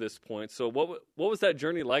get to this point. So what was that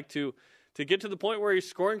journey like to get to the point where you're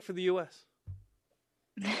scoring for the U.S.?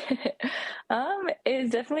 It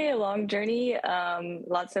was definitely a long journey,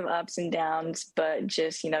 lots of ups and downs, but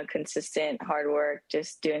just, consistent hard work,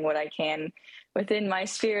 just doing what I can within my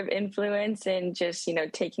sphere of influence and just,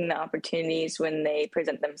 taking the opportunities when they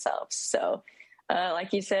present themselves. So,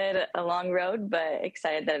 like you said, a long road, but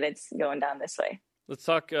excited that it's going down this way. Let's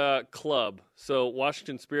talk club. So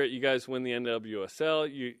Washington Spirit, you guys win the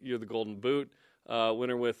NWSL. You're the Golden Boot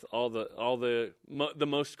winner with all the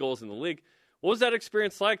most goals in the league. What was that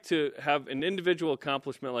experience like to have an individual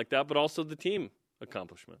accomplishment like that, but also the team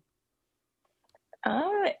accomplishment?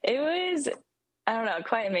 It was,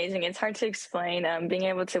 quite amazing. It's hard to explain. Being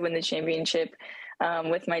able to win the championship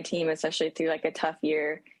with my team, especially through like a tough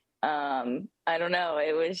year. I don't know.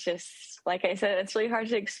 It was just, like I said, it's really hard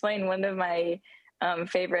to explain. One of my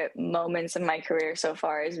favorite moments of my career so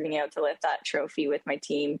far is being able to lift that trophy with my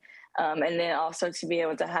team. And then also to be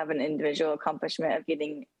able to have an individual accomplishment of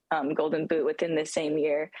getting Golden Boot within the same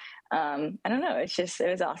year. I don't know. It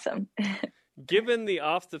was awesome. Given the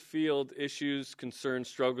off-the-field issues, concerns,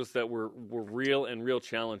 struggles that were real and real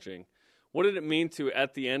challenging, what did it mean to,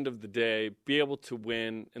 at the end of the day, be able to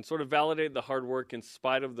win and sort of validate the hard work in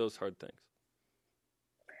spite of those hard things?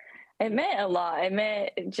 It meant a lot. It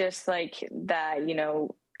meant just like that, you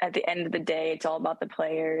know, at the end of the day, it's all about the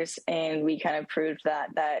players. And we kind of proved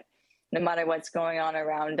that no matter what's going on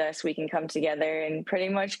around us, we can come together and pretty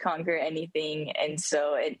much conquer anything. And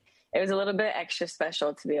so it was a little bit extra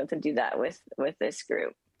special to be able to do that with this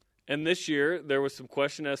group. And this year, there was some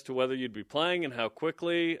question as to whether you'd be playing and how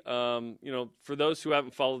quickly. You know, for those who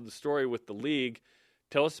haven't followed the story with the league,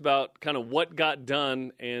 tell us about kind of what got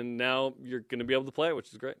done, and now you're going to be able to play,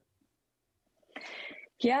 which is great.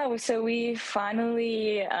 Yeah, so we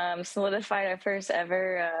finally solidified our first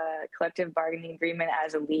ever collective bargaining agreement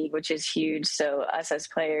as a league, which is huge. So us as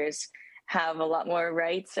players have a lot more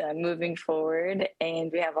rights moving forward,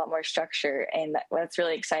 and we have a lot more structure. And that's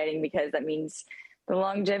really exciting because that means the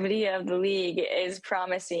longevity of the league is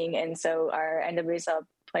promising. And so our NWSL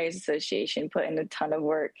Players Association put in a ton of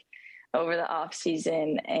work over the off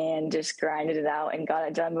season and just grinded it out and got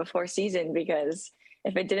it done before season, because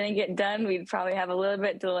if it didn't get done, we'd probably have a little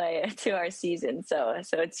bit delay to our season. So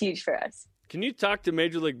it's huge for us. Can you talk to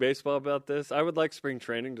Major League Baseball about this? I would like spring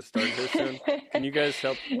training to start here soon. Can you guys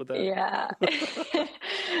help with that? Yeah.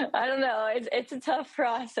 I don't know. It's a tough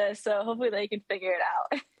process, so hopefully they can figure it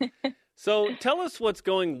out. So tell us what's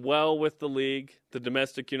going well with the league, the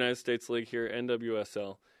domestic United States League here,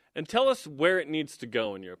 NWSL, and tell us where it needs to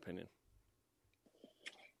go, in your opinion.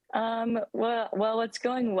 Well, what's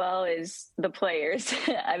going well is the players.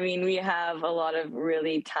 I mean, we have a lot of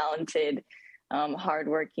really talented,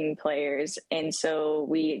 hardworking players. And so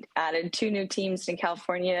we added 2 new teams in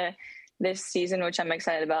California this season, which I'm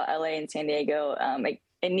excited about, LA and San Diego.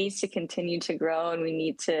 It needs to continue to grow, and we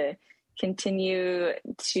need to continue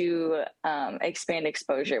to expand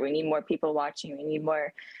exposure. We need more people watching. We need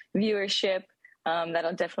more viewership.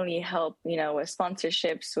 That'll definitely help, you know, with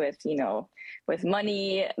sponsorships, with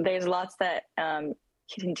money. There's lots that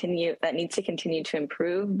needs to continue to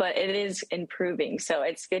improve, but it is improving. So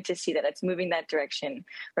it's good to see that it's moving that direction.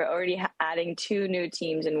 We're already adding 2 new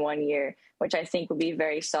teams in 1 year, which I think will be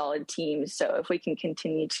very solid teams. So if we can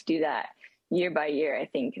continue to do that year by year, I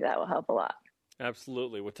think that will help a lot.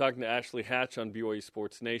 Absolutely. We're talking to Ashley Hatch on BYU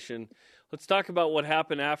Sports Nation. Let's talk about what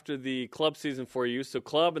happened after the club season for you. So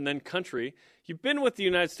club and then country. You've been with the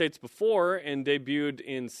United States before and debuted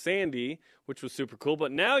in Sandy, which was super cool.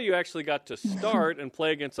 But now you actually got to start and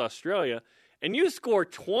play against Australia. And you score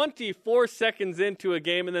 24 seconds into a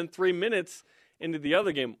game and then 3 minutes into the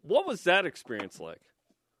other game. What was that experience like?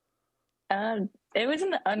 It was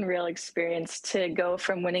an unreal experience to go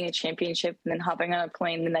from winning a championship and then hopping on a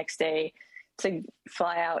plane the next day to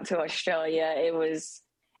fly out to Australia. It was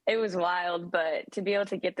wild, but to be able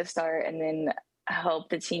to get the start and then help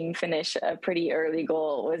the team finish a pretty early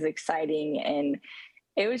goal was exciting. And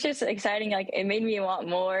it was just exciting. Like, it made me want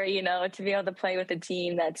more, you know, to be able to play with a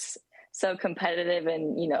team that's so competitive,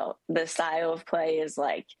 and, you know, the style of play is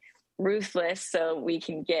like ruthless, so we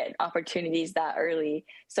can get opportunities that early.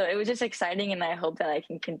 So it was just exciting, and I hope that I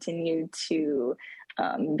can continue to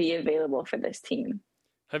be available for this team.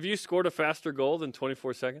 Have you scored a faster goal than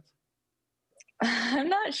 24 seconds? I'm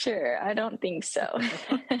not sure. I don't think so.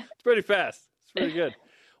 It's pretty fast. It's pretty good.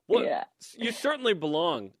 Yeah. You certainly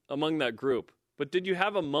belong among that group, but did you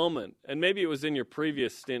have a moment, and maybe it was in your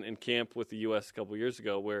previous stint in camp with the U.S. a couple years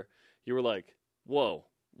ago, where you were like, whoa,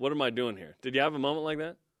 what am I doing here? Did you have a moment like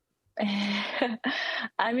that?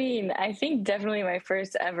 I mean, I think definitely my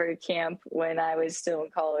first ever camp when I was still in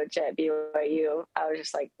college at BYU, I was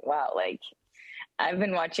just like, wow, like, I've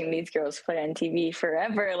been watching these girls play on TV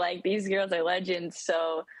forever. Like, these girls are legends.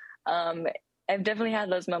 So I've definitely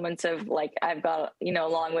had those moments of like, I've got, you know, a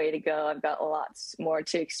long way to go. I've got lots more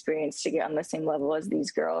to experience to get on the same level as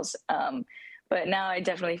these girls. But now I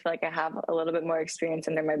definitely feel like I have a little bit more experience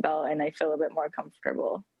under my belt, and I feel a bit more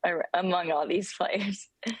comfortable among all these players.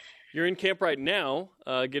 You're in camp right now,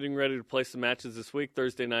 getting ready to play some matches this week,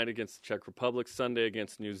 Thursday night against the Czech Republic, Sunday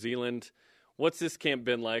against New Zealand. What's this camp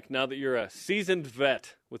been like now that you're a seasoned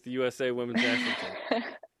vet with the USA Women's National Team?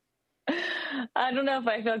 I don't know if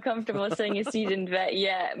I feel comfortable saying a seasoned vet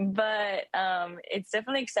yet, but it's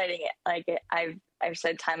definitely exciting. Like I've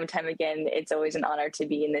said time and time again, it's always an honor to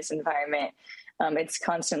be in this environment. It's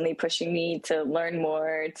constantly pushing me to learn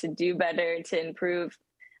more, to do better, to improve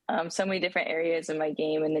so many different areas of my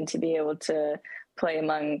game, and then to be able to play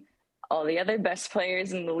among all the other best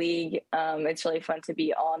players in the league. It's really fun to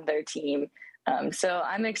be on their team. So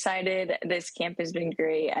I'm excited. This camp has been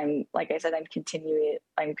great. Like I said, I'm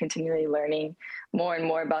continually learning more and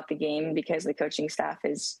more about the game because the coaching staff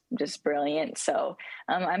is just brilliant. So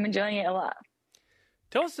I'm enjoying it a lot.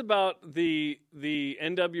 Tell us about the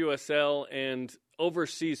NWSL and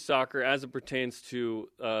overseas soccer as it pertains to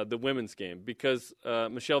the women's game, because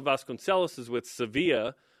Michelle Vasconcelos is with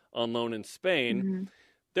Sevilla on loan in Spain. Mm-hmm.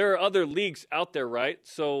 There are other leagues out there, right?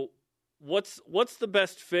 So what's the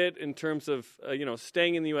best fit in terms of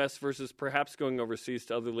staying in the U.S. versus perhaps going overseas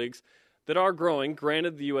to other leagues that are growing?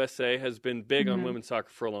 Granted, the USA has been big on women's soccer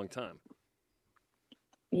for a long time.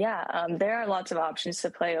 Yeah, there are lots of options to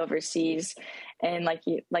play overseas, and like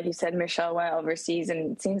you said, Michelle went overseas,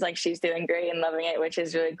 and it seems like she's doing great and loving it, which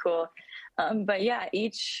is really cool. But yeah,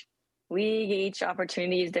 each league, each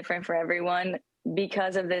opportunity is different for everyone.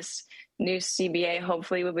 Because of this new CBA,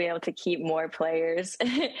 hopefully we'll be able to keep more players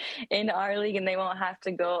in our league, and they won't have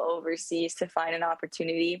to go overseas to find an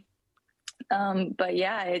opportunity. But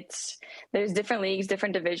yeah, there's different leagues,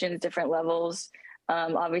 different divisions, different levels.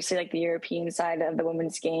 Obviously, like the European side of the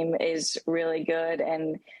women's game is really good,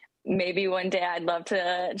 and maybe one day I'd love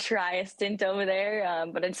to try a stint over there,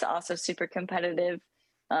 but it's also super competitive.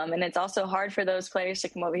 And it's also hard for those players to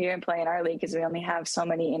come over here and play in our league because we only have so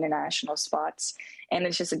many international spots, and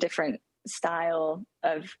it's just a different style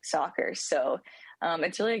of soccer. So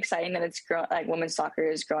it's really exciting that women's soccer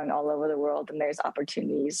is growing all over the world, and there's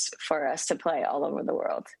opportunities for us to play all over the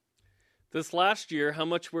world. This last year, how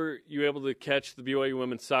much were you able to catch the BYU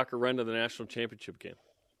women's soccer run to the national championship game?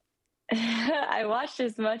 I watched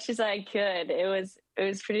as much as I could. It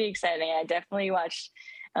was pretty exciting. I definitely watched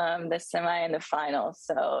the semi and the final,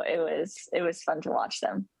 so it was fun to watch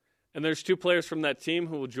them. And there's two players from that team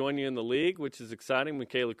who will join you in the league, which is exciting.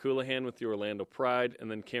 Michaela Colohan with the Orlando Pride, and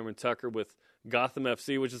then Cameron Tucker with Gotham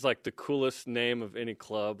FC, which is like the coolest name of any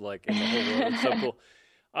club like in the whole world. It's so cool.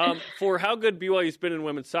 For how good BYU's been in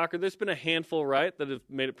women's soccer, there's been a handful, right, that have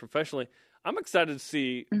made it professionally. I'm excited to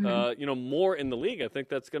see more in the league. I think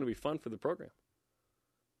that's going to be fun for the program.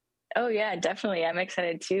 Oh, yeah, definitely. I'm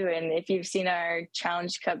excited, too. And if you've seen our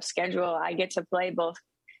Challenge Cup schedule, I get to play both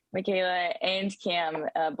Michaela and Cam,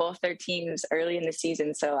 both their teams early in the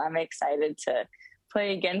season. So I'm excited to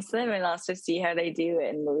play against them and also see how they do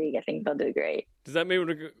in the league. I think they'll do great. Does that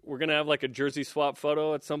mean we're going to have like a jersey swap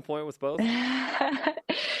photo at some point with both?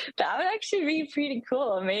 That would actually be pretty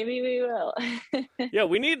cool. Maybe we will. Yeah,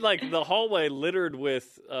 we need like the hallway littered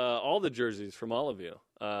with all the jerseys from all of you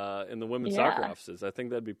in the women's soccer offices. I think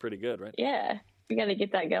that'd be pretty good, right? Yeah, we got to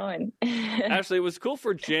get that going. Actually, it was cool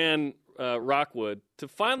for Jan Rockwood to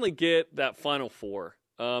finally get that Final Four.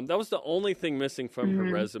 That was the only thing missing from her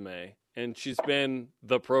resume, and she's been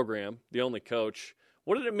the program, the only coach.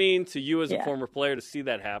 What did it mean to you as a former player to see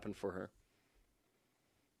that happen for her?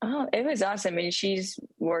 Oh, it was awesome. I mean, she's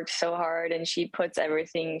worked so hard and she puts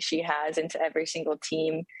everything she has into every single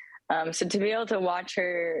team. So to be able to watch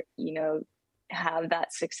her, have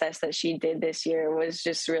that success that she did this year was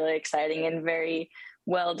just really exciting and very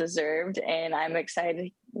well deserved. And I'm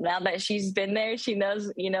excited now that she's been there. She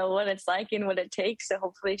knows, what it's like and what it takes. So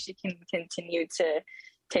hopefully she can continue to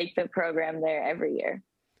take the program there every year.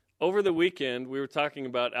 Over the weekend, we were talking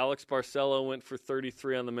about Alex Barcelo went for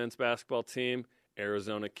 33 on the men's basketball team.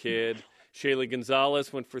 Arizona kid. Shaylee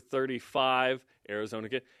Gonzalez went for 35. Arizona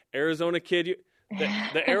kid.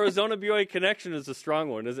 The Arizona BYU connection is a strong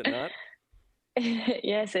one, is it not?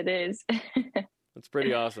 Yes, it is. That's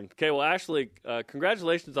pretty awesome. Okay, well, Ashley,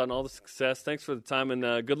 congratulations on all the success. Thanks for the time,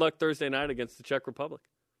 and good luck Thursday night against the Czech Republic.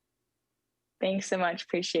 Thanks so much.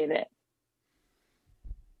 Appreciate it.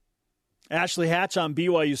 Ashley Hatch on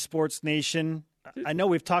BYU Sports Nation. I know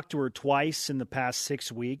we've talked to her twice in the past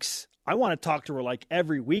 6 weeks. I want to talk to her like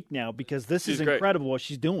every week now because this is incredible what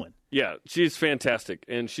she's doing. Yeah, she's fantastic,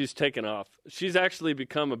 and she's taken off. She's actually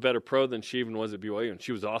become a better pro than she even was at BYU, and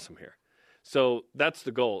she was awesome here. So that's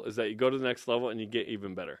the goal, is that you go to the next level and you get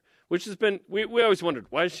even better, which has been – we always wondered,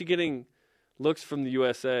 why is she getting looks from the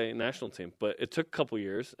USA national team? But it took a couple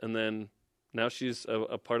years, and then now she's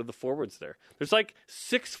a part of the forwards there. There's like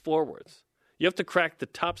 6 forwards. You have to crack the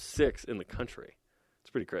top 6 in the country. It's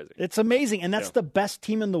pretty crazy. It's amazing, and that's the best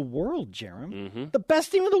team in the world, Jerem. Mm-hmm. The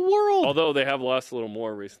best team in the world. Although they have lost a little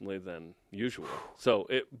more recently than usual.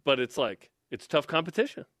 But it's like it's tough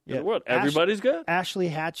competition in the world. Everybody's good. Ashley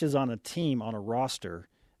Hatch is on a team, on a roster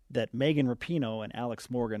that Megan Rapinoe and Alex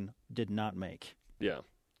Morgan did not make. Yeah.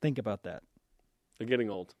 Think about that. They're getting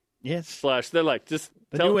old. Yes. / they're like, just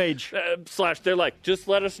new age. / they're like, just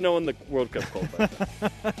let us know when the World Cup qualifies.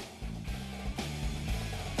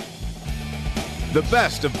 The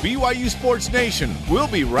best of BYU Sports Nation. We'll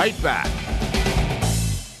be right back.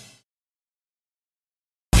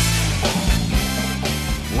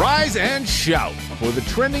 Rise and shout for the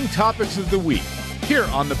trending topics of the week here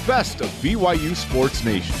on the best of BYU Sports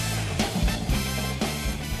Nation.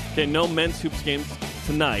 Okay, no men's hoops games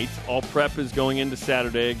tonight. All prep is going into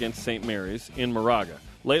Saturday against St. Mary's in Moraga.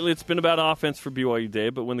 Lately, it's been about offense for BYU Day,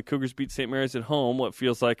 but when the Cougars beat St. Mary's at home, what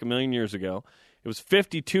feels like a million years ago, it was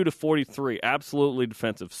 52-43, absolutely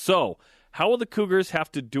defensive. So, how will the Cougars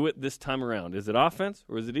have to do it this time around? Is it offense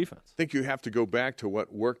or is it defense? I think you have to go back to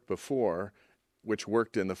what worked before, which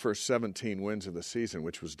worked in the first 17 wins of the season,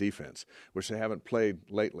 which was defense, which they haven't played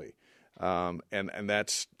lately. And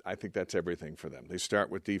that's, I think that's everything for them. They start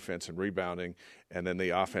with defense and rebounding, and then the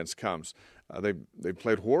offense comes. They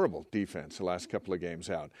played horrible defense the last couple of games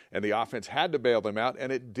out, and the offense had to bail them out,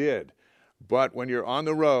 and it did. But when you're on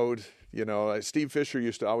the road, you know, Steve Fisher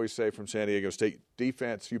used to always say from San Diego State,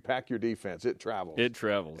 defense, you pack your defense, it travels. It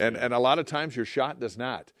travels. And a lot of times your shot does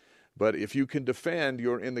not. But if you can defend,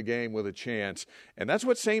 you're in the game with a chance. And that's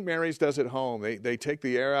what St. Mary's does at home. They take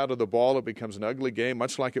the air out of the ball. It becomes an ugly game,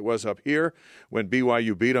 much like it was up here when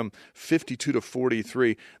BYU beat them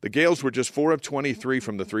 52-43. The Gales were just 4 of 23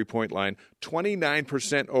 from the three-point line,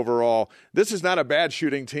 29% overall. This is not a bad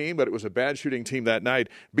shooting team, but it was a bad shooting team that night.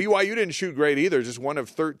 BYU didn't shoot great either, just 1 of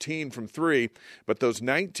 13 from 3. But those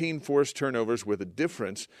 19 forced turnovers were the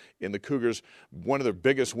difference in the Cougars' one of their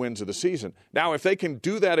biggest wins of the season. Now, if they can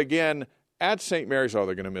do that again at St. Mary's, they're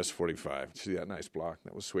going to miss 45. See that nice block?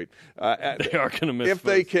 That was sweet. They are going to miss. If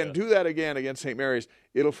they can do that again against St. Mary's,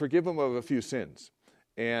 it'll forgive them of a few sins.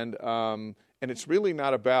 And it's really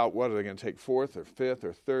not about what are they going to take 4th or 5th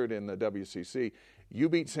or 3rd in the WCC. You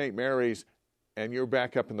beat St. Mary's, and you're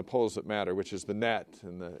back up in the polls that matter, which is the net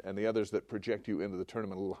and the others that project you into the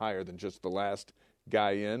tournament a little higher than just the last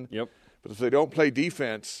guy in. Yep. But if they don't play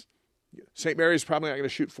defense, St. Mary's probably not going to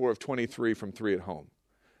shoot 4 of 23 from 3 at home.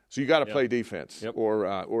 So you got to play defense,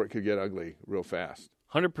 or it could get ugly real fast.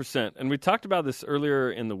 100%. And we talked about this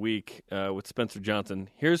earlier in the week with Spencer Johnson.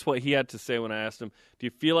 Here's what he had to say when I asked him, do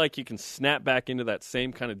you feel like you can snap back into that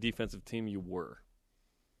same kind of defensive team you were?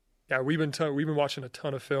 Yeah, we've been watching a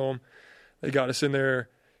ton of film. They got us in there,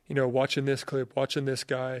 you know, watching this clip, watching this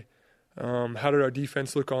guy. How did our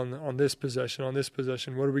defense look on this possession,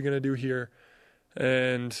 What are we going to do here?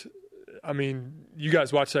 And I mean, you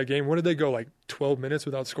guys watched that game. When did they go, like 12 minutes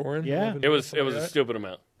without scoring? Yeah. It was a stupid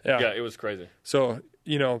amount. Yeah, it was crazy. So,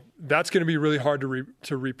 you know, that's going to be really hard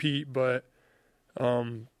to repeat, but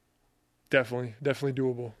definitely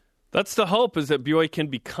doable. That's the hope, is that BYU can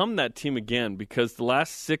become that team again, because the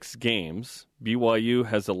last 6 games, BYU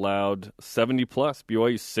has allowed 70-plus.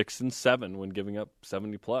 BYU 6-7 when giving up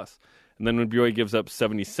 70-plus. And then when BYU gives up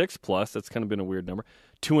 76-plus, that's kind of been a weird number,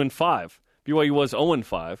 2-5. BYU was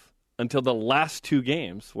 0-5 until the last 2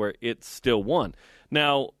 games where it still won.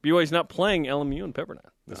 Now, BYU's not playing LMU and Pepperdine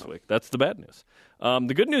this week. That's the bad news.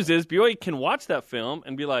 The good news is BYU can watch that film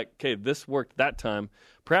and be like, okay, this worked that time.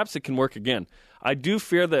 Perhaps it can work again. I do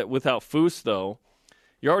fear that without Foose, though,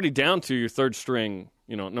 you're already down to your third string,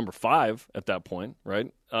 you know, number 5 at that point,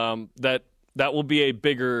 right? That will be a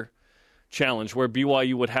bigger challenge where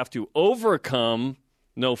BYU would have to overcome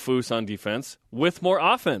no Foose on defense with more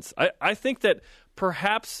offense. I think that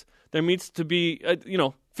perhaps there needs to be,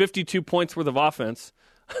 52 points worth of offense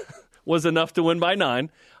was enough to win by 9.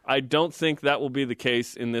 I don't think that will be the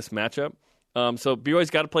case in this matchup. So BYU's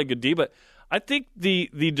got to play good D, but I think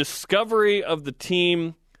the discovery of the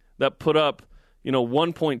team that put up,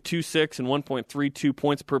 1.26 and 1.32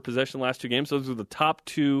 points per possession the last 2 games, those are the top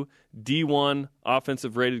 2 D1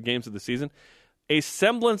 offensive rated games of the season. A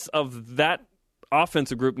semblance of that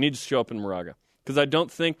offensive group needs to show up in Moraga, because I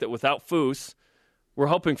don't think that without Foose, we're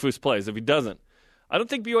hoping Foose plays. If he doesn't, I don't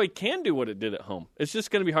think BYU can do what it did at home. It's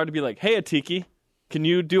just going to be hard to be like, hey, Atiki, can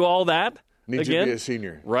you do all that Need again? you to be a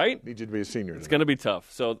senior. Right? Need you to be a senior. It's going to be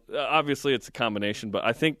tough. So, obviously, it's a combination, but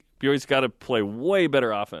I think BYU's got to play way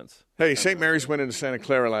better offense. Hey, St. Mary's went into Santa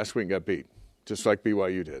Clara last week and got beat, just like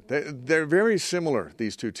BYU did. They're very similar,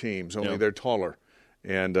 these two teams, only they're taller.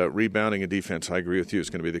 And rebounding and defense, I agree with you, is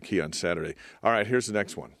going to be the key on Saturday. All right, here's the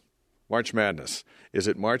next one. March Madness. Is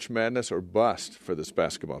it March Madness or bust for this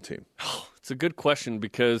basketball team? It's a good question,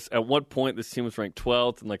 because at one point this team was ranked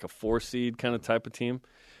 12th and like a 4-seed kind of type of team.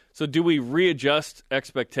 So do we readjust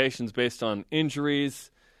expectations based on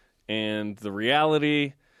injuries and the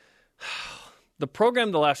reality? The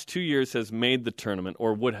program the last 2 years has made the tournament,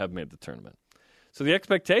 or would have made the tournament. So the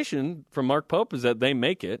expectation from Mark Pope is that they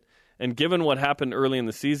make it. And given what happened early in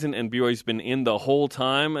the season, and BYU's been in the whole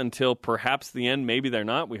time until perhaps the end, maybe they're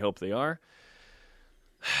not. We hope they are.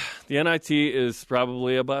 The NIT is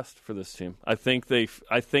probably a bust for this team. I think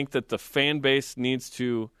that the fan base needs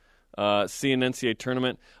to see an NCAA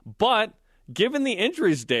tournament. But given the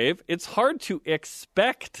injuries, Dave, it's hard to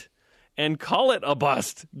expect and call it a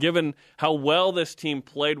bust, given how well this team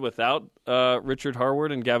played without Richard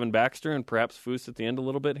Harward and Gavin Baxter and perhaps Foose at the end a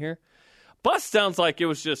little bit here. Bust sounds like it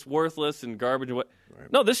was just worthless and garbage. Right.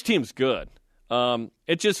 No, this team's good.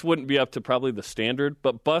 It just wouldn't be up to probably the standard,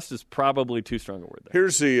 but bust is probably too strong a word there.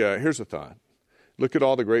 Here's a thought. Look at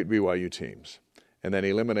all the great BYU teams and then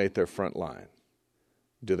eliminate their front line.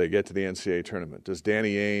 Do they get to the NCAA tournament? Does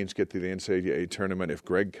Danny Ainge get to the NCAA tournament if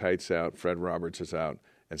Greg Kite's out, Fred Roberts is out,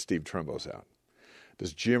 and Steve Trumbo's out?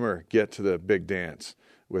 Does Jimmer get to the big dance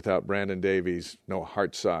without Brandon Davies, Noah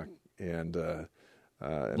Hartsock, and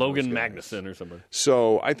Logan Magnuson or somebody?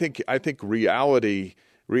 So I think reality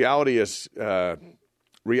is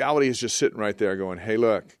just sitting right there going, hey,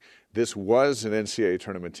 look, this was an NCAA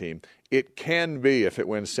tournament team. It can be if it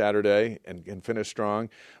wins Saturday and can finish strong.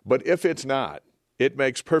 But if it's not, it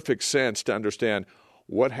makes perfect sense to understand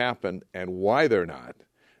what happened and why they're not,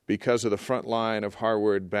 because of the front line of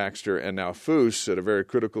Harward, Baxter, and now Foose at a very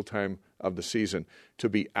critical time of the season to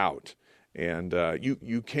be out. And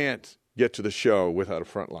you can't get to the show without a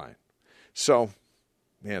front line. So,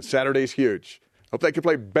 man, Saturday's huge. Hope they can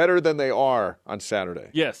play better than they are on Saturday.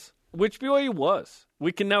 Yes, which BYU was.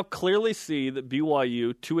 We can now clearly see that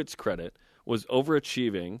BYU, to its credit, was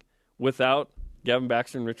overachieving without Gavin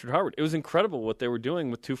Baxter and Richard Harward. It was incredible what they were doing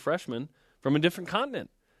with two freshmen from a different continent,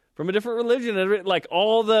 from a different religion, like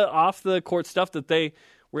all the off-the-court stuff that they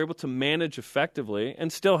were able to manage effectively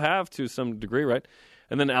and still have to some degree, right?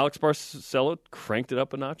 And then Alex Barcelo cranked it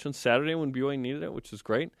up a notch on Saturday when BYU needed it, which was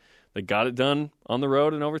great. They got it done on the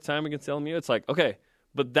road in overtime against LMU. It's like, okay,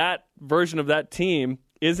 but that version of that team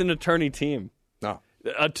is an attorney team. No.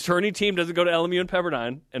 A attorney team doesn't go to LMU and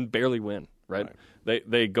Pepperdine and barely win, right?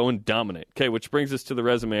 They go and dominate. Okay, which brings us to the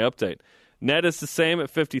resume update. Ned is the same at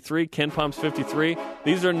 53. Ken Palm's 53.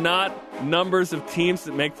 These are not numbers of teams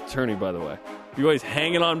that make the tourney, by the way. BYU's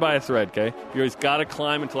hanging on by a thread, okay? BYU's got to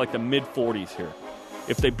climb into like the mid-40s here.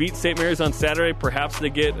 If they beat St. Mary's on Saturday, perhaps they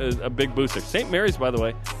get a big booster. St. Mary's, by the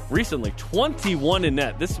way, recently 21 in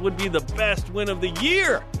net. This would be the best win of the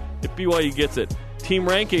year if BYU gets it. Team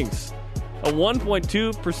rankings, a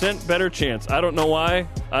 1.2% better chance. I don't know why.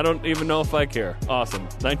 I don't even know if I care. Awesome.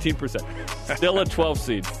 19%. Still a 12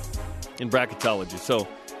 seed in bracketology. So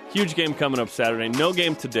huge game coming up Saturday. No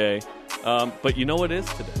game today. But you know what is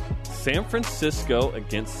today? San Francisco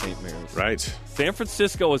against St. Mary's. Right. San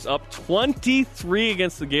Francisco was up 23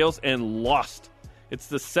 against the Gales and lost. It's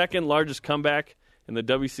the second largest comeback in the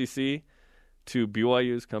WCC to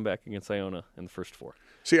BYU's comeback against Iona in the first four.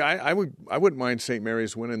 See, I wouldn't mind St.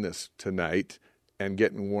 Mary's winning this tonight and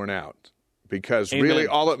getting worn out, because really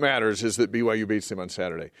all that matters is that BYU beats them on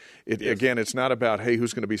Saturday. Again, it's not about, hey,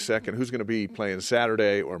 who's going to be second, who's going to be playing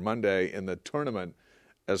Saturday or Monday in the tournament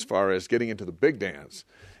as far as getting into the big dance.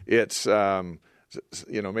 It's,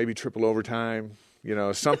 maybe triple overtime,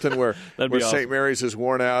 something where awesome. St. Mary's is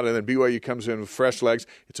worn out and then BYU comes in with fresh legs.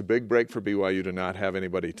 It's a big break for BYU to not have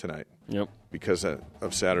anybody tonight. Yep. Because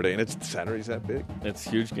of Saturday. And Saturday's that big. It's a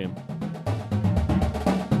huge game.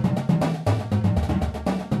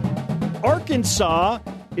 Arkansas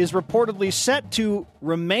is reportedly set to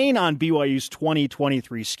remain on BYU's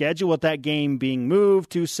 2023 schedule, with that game being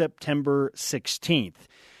moved to September 16th.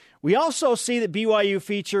 We also see that BYU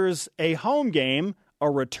features a home game,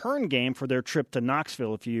 a return game for their trip to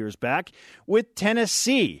Knoxville a few years back, with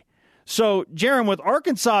Tennessee. So, Jarom, with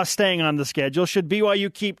Arkansas staying on the schedule, should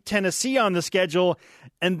BYU keep Tennessee on the schedule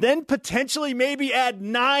and then potentially maybe add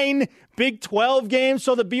 9 Big 12 games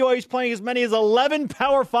so that BYU is playing as many as 11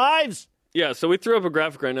 Power 5s? Yeah, so we threw up a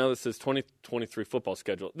graphic right now that says 2023 football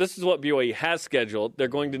schedule. This is what BYU has scheduled. They're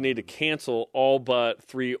going to need to cancel all but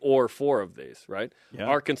 3 or 4 of these, right? Yeah.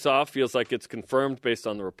 Arkansas feels like it's confirmed based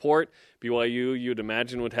on the report. BYU, you'd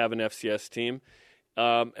imagine, would have an FCS team.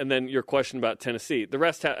 And then your question about Tennessee. The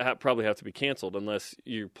rest probably have to be canceled unless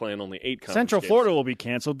you're playing only 8 conference Central games. Florida will be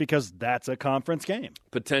canceled because that's a conference game.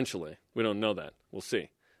 Potentially. We don't know that. We'll see.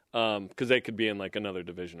 Because they could be in like another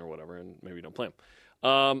division or whatever and maybe don't play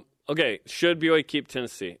them. Okay, should BYU keep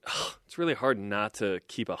Tennessee? It's really hard not to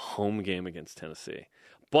keep a home game against Tennessee.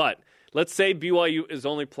 But let's say BYU is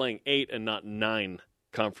only playing 8 and not 9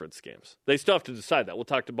 conference games. They still have to decide that. We'll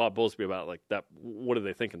talk to Bob Bowlesby about like that. What are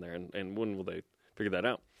they thinking there, and when will they figure that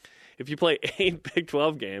out? If you play 8 Big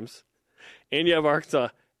 12 games and you have Arkansas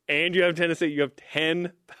and you have Tennessee, you have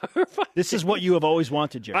 10 Power 5 This is what you have always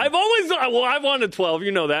wanted, Jerry. I've wanted 12.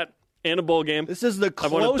 You know that. and a bowl game. This is the I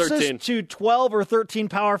wanted 13. closest to 12 or 13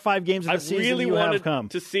 Power 5 games of the season really you wanted have come.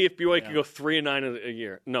 to see if BYU could go 3-9 a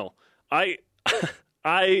year. No, I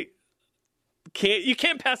can't. You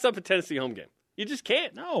can't pass up a Tennessee home game. You just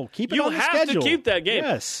can't. No, keep it you on the have schedule. to keep that game.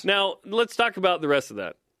 Yes. Now let's talk about the rest of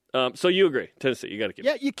that. So you agree, Tennessee? You got to keep.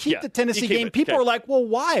 Yeah, it. you keep the Tennessee game. People are like, well,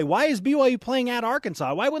 why? Why is BYU playing at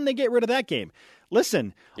Arkansas? Why wouldn't they get rid of that game?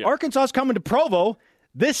 Listen, Arkansas's coming to Provo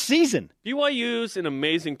this season. BYU's an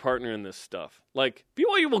amazing partner in this stuff. Like,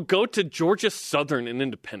 BYU will go to Georgia Southern in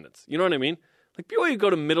Independence. You know what I mean? Like, BYU go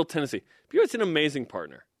to Middle Tennessee. BYU's an amazing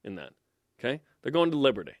partner in that. Okay? They're going to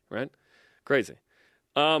Liberty, right? Crazy.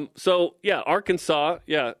 Arkansas,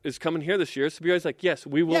 is coming here this year. So BYU's like, yes,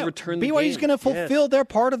 we will return the game. BYU's going to fulfill their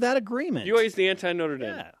part of that agreement. BYU's the anti-Notre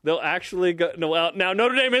Dame. Yeah. They'll actually go. No, well, now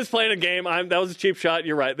Notre Dame is playing a game. That was a cheap shot.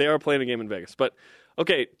 You're right. They are playing a game in Vegas. But,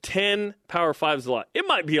 okay, 10 Power 5 is a lot. It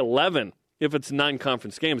might be 11 if it's 9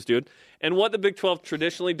 conference games, dude. And what the Big 12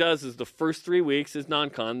 traditionally does is the first 3 weeks is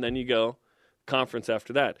non-con, then you go conference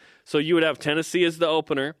after that. So you would have Tennessee as the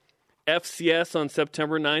opener, FCS on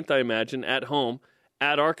September 9th, I imagine, at home,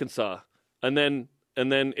 at Arkansas. And then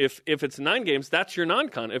if it's 9 games, that's your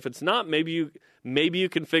non-con. If it's not, maybe you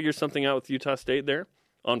can figure something out with Utah State there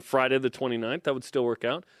on Friday the 29th. That would still work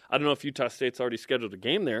out. I don't know if Utah State's already scheduled a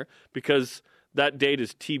game there because that date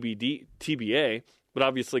is TBA, but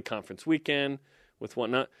obviously conference weekend with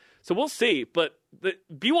whatnot. So we'll see. But the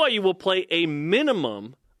BYU will play a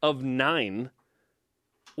minimum of 9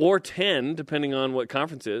 or 10, depending on what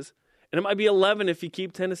conference is. And it might be 11 if you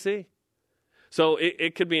keep Tennessee. So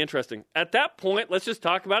it could be interesting. At that point, let's just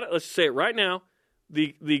talk about it. Let's just say it right now.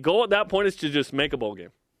 The goal at that point is to just make a bowl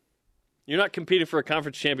game. You're not competing for a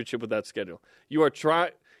conference championship with that schedule. You are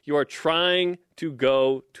trying to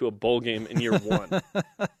go to a bowl game in year 1.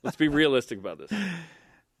 Let's be realistic about this.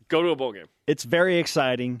 Go to a bowl game. It's very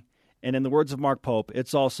exciting. And in the words of Mark Pope,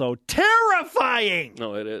 it's also terrifying.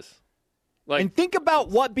 No, it is. And think about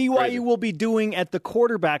what BYU crazy. will be doing at the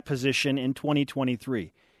quarterback position in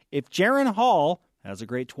 2023. If Jaron Hall has a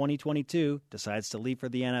great 2022, decides to leave for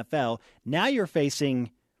the NFL, now you're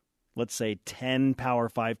facing, let's say, 10 Power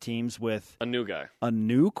 5 teams with a new guy. A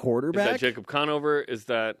new quarterback? Is that Jacob Conover? Is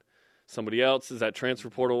that somebody else? Is that transfer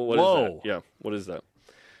portal? What Whoa. is that? Yeah, what is that?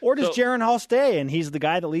 Or does Jaron Hall stay and he's the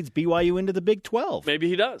guy that leads BYU into the Big 12? Maybe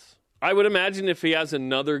he does. I would imagine if he has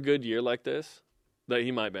another good year like this, that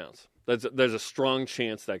he might bounce. There's a strong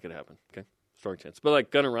chance that could happen. Okay, strong chance. But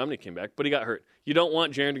like Gunnar Romney came back, but he got hurt. You don't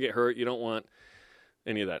want Jaron to get hurt. You don't want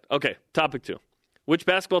any of that. Okay, topic 2. Which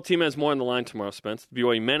basketball team has more on the line tomorrow, Spence? The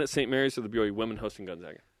BYU men at St. Mary's or the BYU women hosting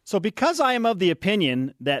Gonzaga? So because I am of the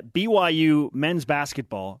opinion that BYU men's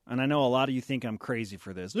basketball, and I know a lot of you think I'm crazy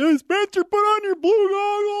for this. Hey, Spencer, put on your blue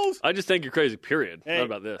goggles. I just think you're crazy, period. Hey. Not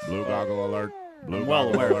about this. Blue goggle alert. I'm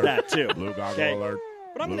well aware of that, too. Blue goggle alert.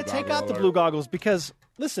 But I'm going to take out the blue goggles because,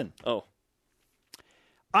 listen. Oh.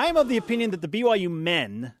 I am of the opinion that the BYU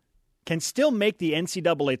men can still make the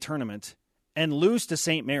NCAA tournament and lose to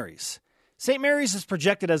St. Mary's. St. Mary's is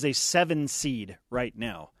projected as a 7 seed right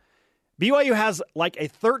now. BYU has like a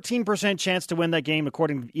 13% chance to win that game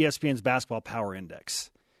according to ESPN's Basketball Power Index.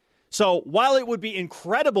 So while it would be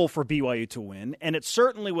incredible for BYU to win, and it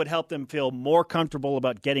certainly would help them feel more comfortable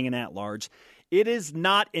about getting an at-large, it is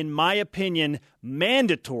not, in my opinion,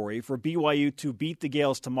 mandatory for BYU to beat the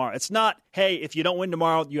Gales tomorrow. It's not, hey, if you don't win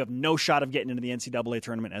tomorrow, you have no shot of getting into the NCAA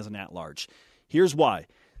tournament as an at-large. Here's why.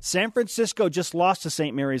 San Francisco just lost to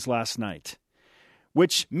St. Mary's last night,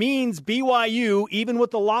 which means BYU, even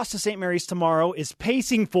with the loss to St. Mary's tomorrow, is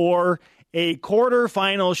pacing for a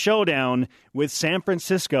quarterfinal showdown with San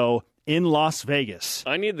Francisco in Las Vegas.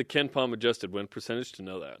 I need the Ken Palm adjusted win percentage to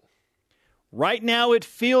know that. Right now, it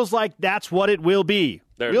feels like that's what it will be.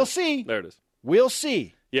 We'll see. There it is. We'll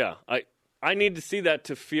see. Yeah, I need to see that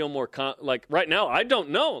to feel more like right now. I don't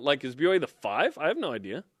know. Like, is BYU the 5? I have no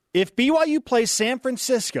idea. If BYU plays San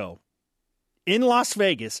Francisco in Las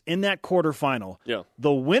Vegas in that quarterfinal,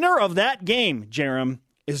 the winner of that game, Jerem,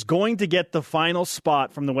 is going to get the final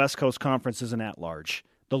spot from the West Coast Conference as an at-large.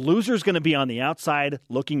 The loser is going to be on the outside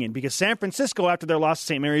looking in because San Francisco, after their loss to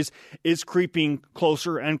St. Mary's, is creeping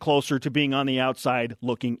closer and closer to being on the outside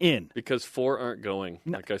looking in. Because 4 aren't going,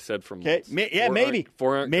 like I said from okay. Maybe.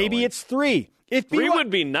 4 aren't maybe going. It's 3. If 3 would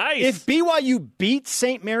be nice. If BYU beats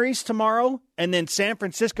St. Mary's tomorrow and then San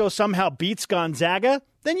Francisco somehow beats Gonzaga,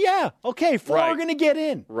 then okay, 4 are going to get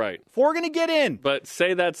in. Right. 4 are going to get in. But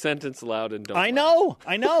say that sentence loud and don't. I know.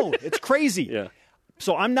 It's crazy. Yeah.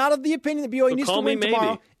 So I'm not of the opinion that BYU needs to win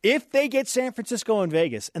tomorrow. If they get San Francisco and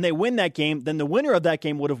Vegas and they win that game, then the winner of that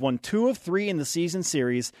game would have won 2 of 3 in the season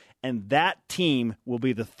series, and that team will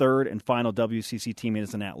be the third and final WCC team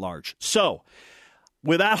as an at-large. So,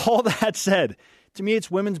 with all that said, to me it's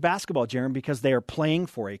women's basketball, Jaron, because they are playing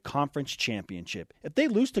for a conference championship. If they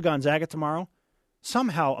lose to Gonzaga tomorrow,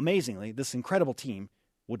 somehow, amazingly, this incredible team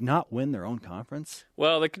would not win their own conference.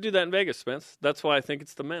 Well, they could do that in Vegas, Spence. That's why I think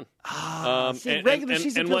it's the men. Regular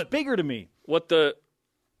season feels bigger to me.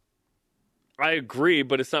 I agree,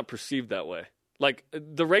 but it's not perceived that way. Like,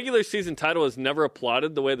 the regular season title is never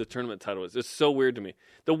applauded the way the tournament title is. It's so weird to me.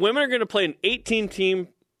 The women are going to play an 18-team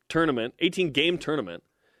tournament, 18-game tournament.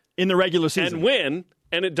 In the regular season. And win,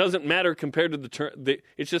 and it doesn't matter compared to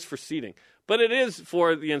it's just for seeding. But it is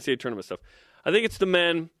for the NCAA tournament stuff. I think it's the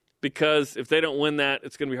men, because if they don't win that,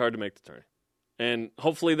 it's going to be hard to make the tournament. And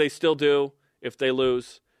hopefully they still do if they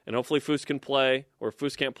lose. And hopefully Foose can play, or if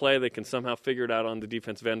Foose can't play, they can somehow figure it out on the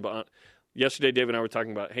defensive end. But yesterday, Dave and I were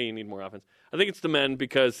talking about, hey, you need more offense. I think it's the men,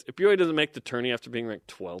 because if BYU doesn't make the tourney after being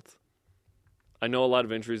ranked 12th, I know a lot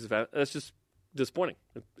of injuries have happened. That's just disappointing.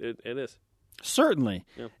 It is. Certainly.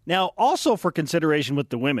 Yeah. Now, also for consideration with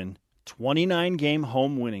the women, 29-game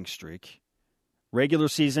home winning streak, regular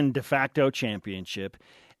season de facto championship,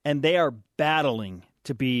 and they are battling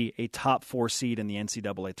to be a top 4 seed in the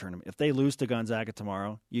NCAA tournament. If they lose to Gonzaga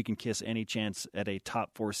tomorrow, you can kiss any chance at a top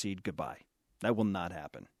 4 seed goodbye. That will not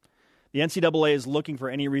happen. The NCAA is looking for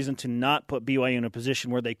any reason to not put BYU in a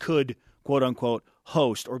position where they could, quote-unquote,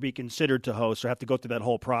 host or be considered to host or have to go through that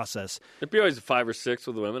whole process. If BYU's a 5 or 6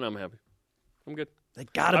 with the women, I'm happy. I'm good. They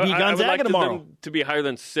got to beat Gonzaga I would like tomorrow. Them to be higher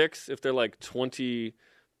than 6 if they're like 5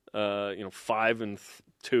 and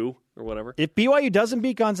 2 or whatever. If BYU doesn't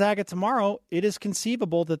beat Gonzaga tomorrow, it is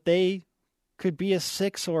conceivable that they could be a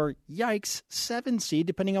 6 or, yikes, 7 seed,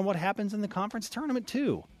 depending on what happens in the conference tournament,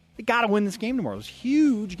 too. They got to win this game tomorrow. It's a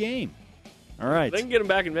huge game. All right. They can get them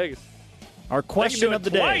back in Vegas. Our question of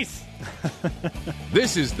the day.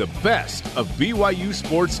 This is the best of BYU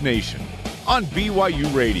Sports Nation on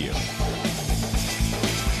BYU Radio.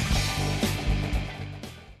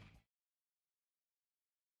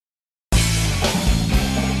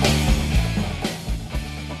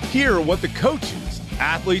 Hear what the coaches,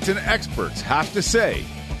 athletes, and experts have to say.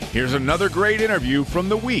 Here's another great interview from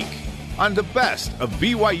the week on the best of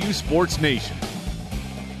BYU Sports Nation.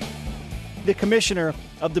 The commissioner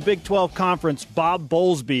of the Big 12 Conference, Bob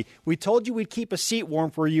Bowlesby. We told you we'd keep a seat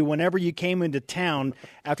warm for you whenever you came into town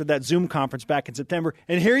after that Zoom conference back in September,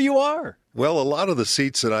 and here you are. Well, a lot of the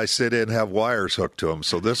seats that I sit in have wires hooked to them,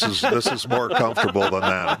 so this is more comfortable than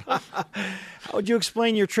that. How would you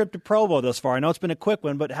explain your trip to Provo thus far? I know it's been a quick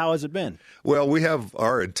one, but how has it been? Well, we have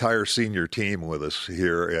our entire senior team with us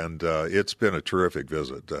here, and it's been a terrific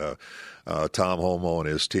visit. Tom Homo and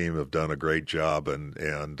his team have done a great job,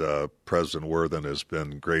 and President Worthen has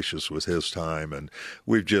been gracious with his time, and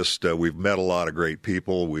we've met a lot of great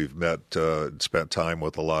people. We've spent time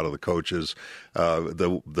with a lot of the coaches.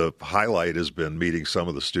 The highlight has been meeting some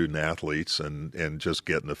of the student athletes and just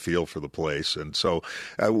getting a feel for the place, and so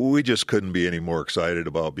we just couldn't be any more excited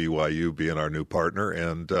about BYU being our new partner,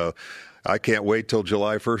 and I can't wait till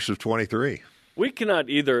July 1st of 23. We cannot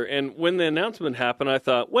either. And when the announcement happened, I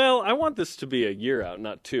thought, well, I want this to be a year out,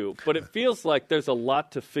 not 2. But it feels like there's a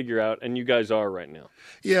lot to figure out, and you guys are right now.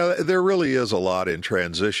 Yeah, there really is a lot in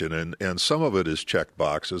transition, and some of it is check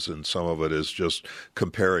boxes, and some of it is just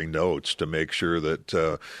comparing notes to make sure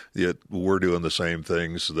that we're doing the same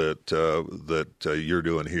things that you're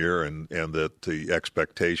doing here, and that the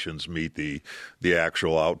expectations meet the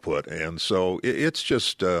actual output. And so it's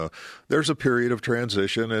just there's a period of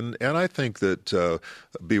transition, and I think that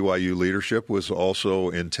BYU leadership was also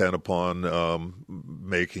intent upon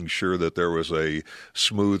making sure that there was a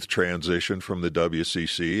smooth transition from the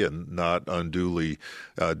WCC and not unduly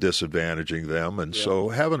disadvantaging them. And so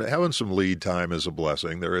having some lead time is a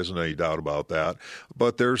blessing. There isn't any doubt about that.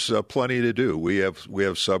 But there's plenty to do. We have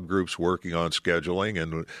subgroups working on scheduling,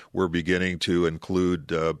 and we're beginning to include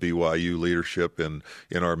BYU leadership in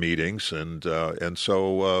our meetings, and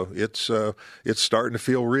so it's starting to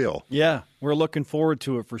feel real. Yeah. We're looking forward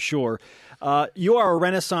to it for sure. You are a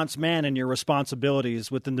Renaissance man in your responsibilities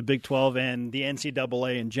within the Big 12 and the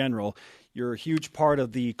NCAA in general. You're a huge part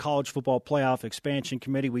of the College Football Playoff Expansion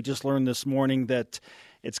Committee. We just learned this morning that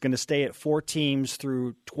it's going to stay at 4 teams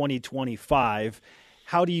through 2025.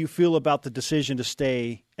 How do you feel about the decision to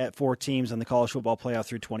stay at 4 teams in the College Football Playoff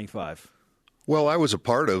through 25? Well, I was a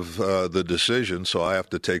part of the decision, so I have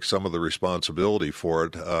to take some of the responsibility for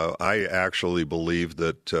it. I actually believe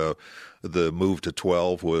that the move to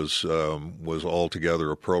 12 was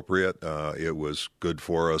altogether appropriate. It was good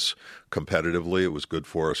for us competitively. It was good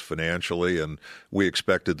for us financially, and we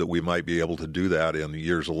expected that we might be able to do that in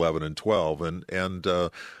years 11 and 12. And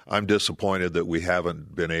I'm disappointed that we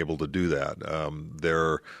haven't been able to do that.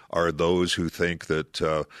 There are those who think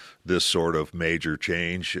that this sort of major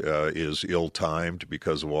change is ill-timed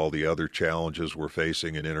because of all the other challenges we're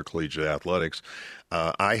facing in intercollegiate athletics.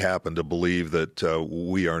 I happen to believe that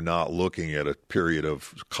we are not looking at a period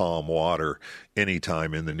of calm water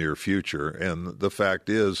anytime in the near future. And the fact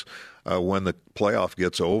is, when the playoff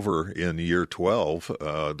gets over in year 12,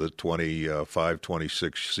 the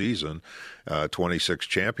 25-26 season, 26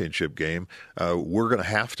 championship game, we're going to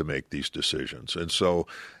have to make these decisions. And so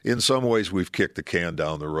in some ways we've kicked the can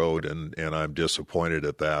down the road, and I'm disappointed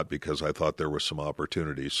at that because I thought there was some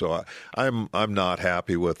opportunity. So I'm not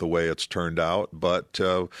happy with the way it's turned out, but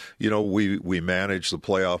we manage the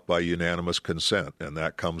playoff by unanimous consent, and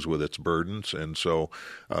that comes with its burdens. And so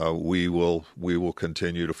we will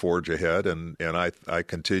continue to forge ahead, and I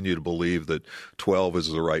continue to believe that 12 is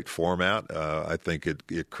the right format. I think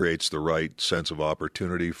it creates the right sense of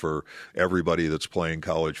opportunity for everybody that's playing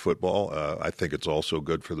college football. I think it's also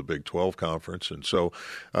good for the Big 12 conference, and so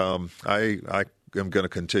I am going to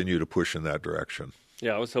continue to push in that direction.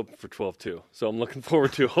 Yeah, I was hoping for 12 too, so I'm looking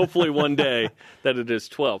forward to hopefully one day that it is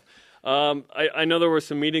 12. I know there were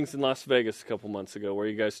some meetings in Las Vegas a couple months ago where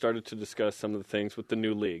you guys started to discuss some of the things with the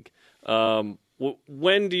new league.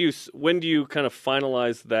 When do you kind of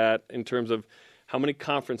finalize that in terms of how many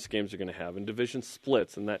conference games you're going to have and division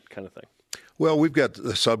splits and that kind of thing? Well, we've got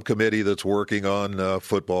a subcommittee that's working on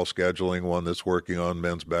football scheduling, one that's working on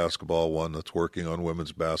men's basketball, one that's working on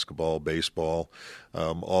women's basketball, baseball,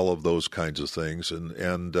 all of those kinds of things,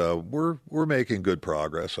 and we're making good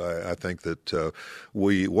progress. I think that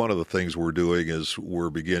one of the things we're doing is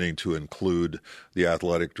we're beginning to include the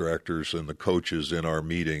athletic directors and the coaches in our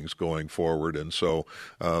meetings going forward, and so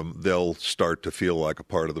they'll start to feel like a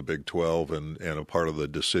part of the Big 12 and a part of the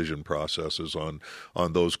decision processes on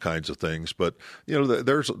those kinds of things. But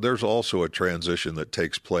there's also a transition that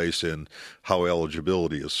takes place in how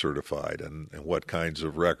eligibility is certified and what kinds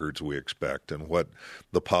of records we expect and what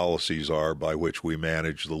the policies are by which we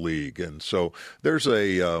manage the league. And so there's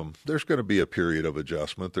going to be a period of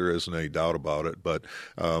adjustment. There isn't any doubt about it. But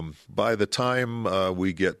by the time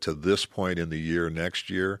we get to this point in the year next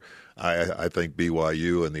year, I think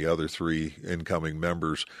BYU and the other three incoming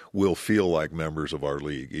members will feel like members of our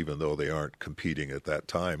league, even though they aren't competing at that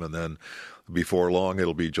time. And then before long,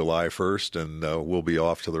 it'll be July 1st, and we'll be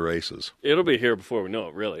off to the races. It'll be here before we know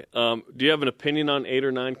it, really. Do you have an opinion on 8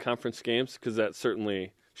 or 9 conference games? Because that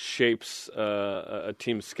certainly shapes a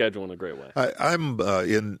team's schedule in a great way. I'm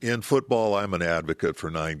in football. I'm an advocate for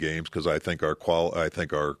 9 games because I think our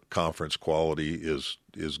conference quality is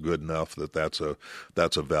good enough that's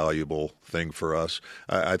a valuable thing for us.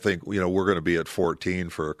 I think we're going to be at 14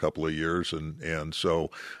 for a couple of years, and so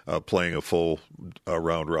playing a full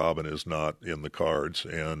round robin is not in the cards.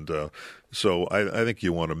 And so I think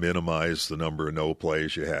you want to minimize the number of no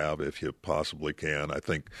plays you have if you possibly can. I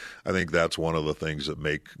think that's one of the things that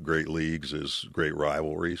make great leagues is great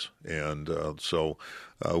rivalries, and so.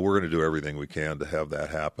 We're going to do everything we can to have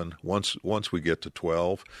that happen. Once we get to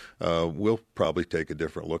 12, we'll probably take a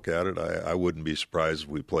different look at it. I wouldn't be surprised if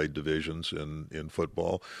we played divisions in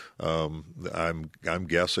football. I'm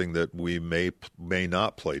guessing that we may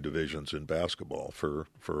not play divisions in basketball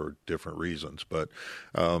for different reasons. But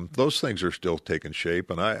those things are still taking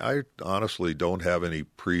shape, and I honestly don't have any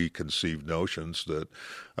preconceived notions that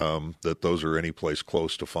those are any place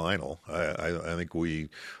close to final. I think we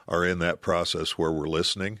are in that process where we're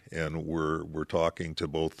listening and we're talking to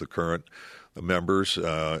both the current members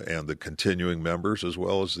and the continuing members as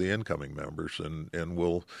well as the incoming members, and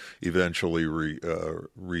we'll eventually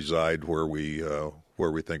reside where we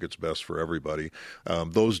think it's best for everybody.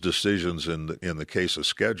 Those decisions in the case of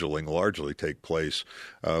scheduling largely take place.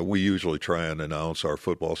 We usually try and announce our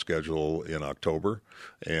football schedule in October,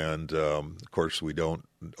 and of course we don't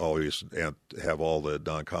always have all the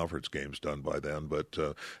non-conference games done by then, but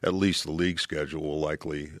at least the league schedule will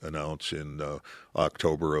likely announce in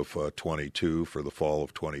October of 22 for the fall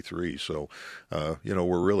of 23. So,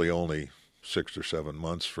 we're really only 6 or 7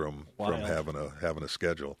 months from having a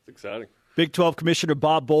schedule. It's exciting. Big 12 Commissioner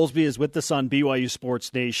Bob Bowlesby is with us on BYU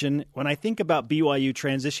Sports Nation. When I think about BYU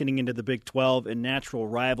transitioning into the Big 12 and natural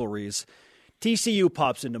rivalries, TCU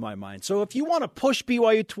pops into my mind. So if you want to push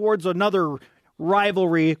BYU towards another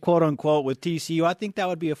rivalry, quote-unquote, with TCU, I think that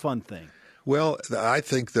would be a fun thing. Well, I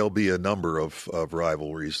think there'll be a number of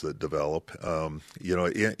rivalries that develop.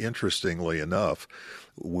 Interestingly enough,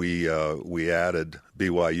 we added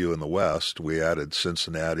BYU in the West. We added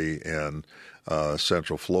Cincinnati and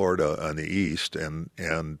Central Florida on the East, and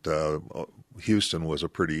Houston was a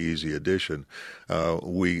pretty easy addition.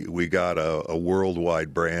 We got a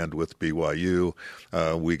worldwide brand with BYU.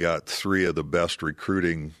 We got 3 of the best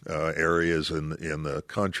recruiting areas in the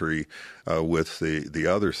country with the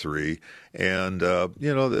other 3. And,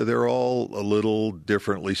 they're all a little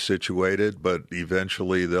differently situated, but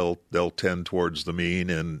eventually they'll tend towards the mean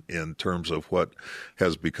in terms of what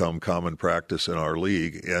has become common practice in our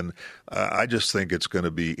league. And I just think it's going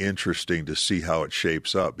to be interesting to see how it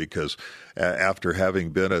shapes up, because after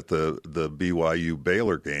having been at the BYU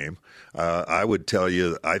Baylor game, I would tell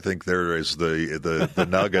you I think there is the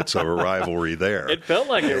nuggets of a rivalry there. It felt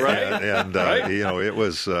like it, right? And right? it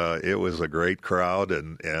was a great crowd,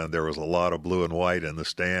 and there was a lot of blue and white in the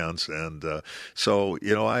stands, and so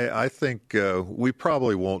I think we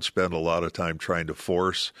probably won't spend a lot of time trying to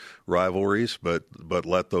force rivalries, but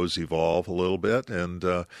let those evolve a little bit, and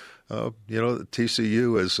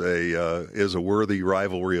TCU is a worthy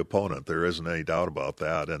rivalry opponent. There isn't any doubt about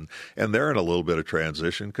that, and they're in a little bit of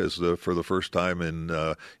transition because for the first time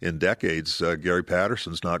in decades, Gary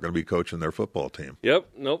Patterson's not going to be coaching their football team.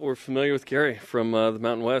 Yep, nope, we're familiar with Gary from the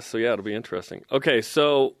Mountain West, so yeah, it'll be interesting. Okay,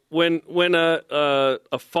 so when a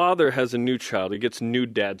father has a new child, he gets new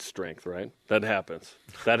dad strength, right? That happens.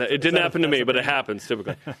 It didn't happen to me, but it happens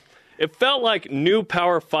typically. It felt like new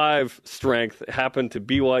Power 5 strength happened to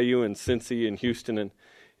BYU and Cincy and Houston. And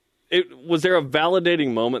was there a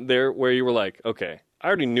validating moment there where you were like, okay, I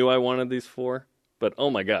already knew I wanted these 4, but oh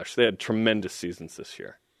my gosh, they had tremendous seasons this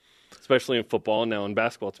year, especially in football. And now in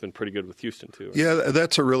basketball, it's been pretty good with Houston too. Right? Yeah,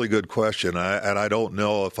 that's a really good question. I don't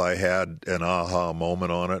know if I had an aha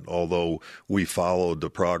moment on it, although we followed the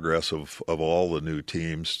progress of all the new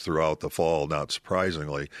teams throughout the fall, not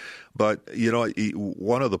surprisingly. But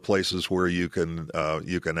one of the places where you can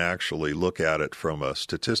actually look at it from a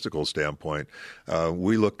statistical standpoint,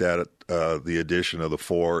 we looked at it, the addition of the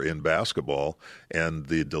 4 in basketball and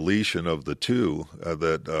the deletion of the 2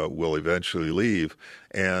 that will eventually leave,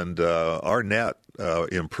 and our net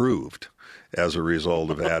improved as a result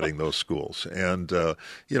of adding those schools. And,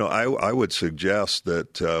 I would suggest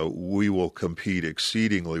that we will compete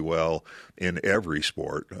exceedingly well in every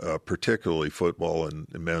sport, particularly football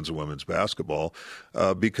and men's and women's basketball,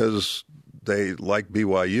 because they, like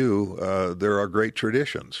BYU, there are great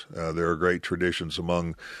traditions. There are great traditions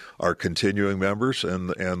among our continuing members and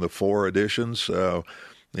the 4 additions.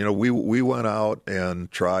 We went out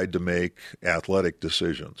and tried to make athletic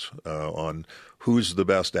decisions on who's the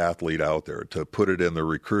best athlete out there. To put it in the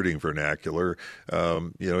recruiting vernacular,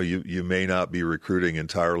 you may not be recruiting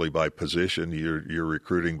entirely by position. You're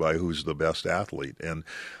recruiting by who's the best athlete. And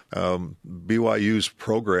BYU's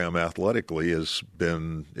program athletically has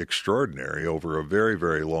been extraordinary over a very,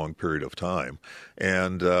 very long period of time,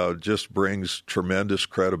 and just brings tremendous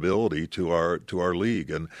credibility to our league.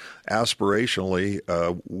 And aspirationally,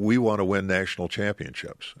 we want to win national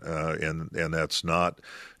championships, and that's not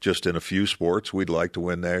just in a few sports. We'd like to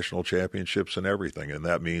win national championships in everything, and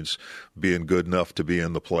that means being good enough to be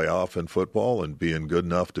in the playoff in football, and being good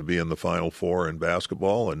enough to be in the Final Four in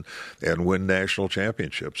basketball, and win national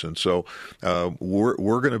championships. And so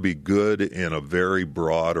we're going to be good in a very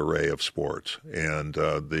broad array of sports, and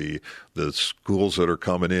the schools that are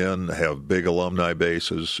coming in have big alumni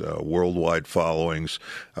bases, worldwide followings,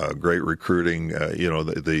 great recruiting.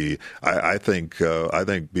 I think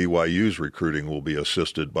BYU's recruiting will be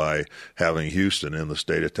assisted by having Houston in the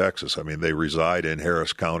state of Texas. I mean, they reside in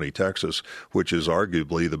Harris County, Texas, which is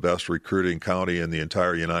arguably the best recruiting county in the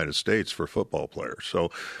entire United States for football players. So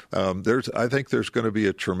I think there's going to be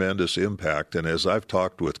a tremendous impact. And as I've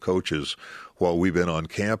talked with coaches while we've been on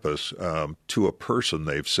campus, to a person,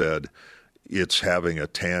 they've said it's having a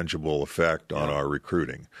tangible effect on our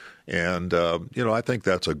recruiting. And I think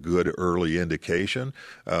that's a good early indication.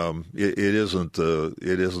 It isn't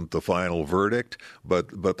the final verdict,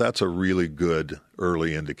 but that's a really good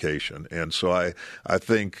early indication. And so I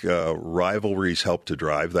think rivalries help to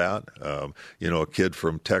drive that. A kid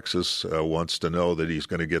from Texas wants to know that he's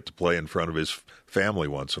going to get to play in front of his family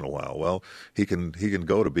once in a while. Well, he can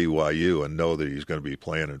go to BYU and know that he's going to be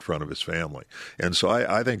playing in front of his family. And so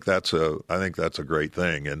I think that's a great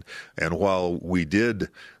thing. And while we did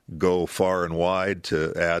go far and wide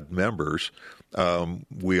to add members,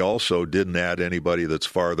 we also didn't add anybody that's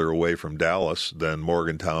farther away from Dallas than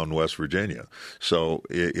Morgantown, West Virginia. So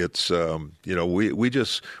it's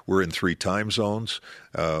we're in 3 time zones.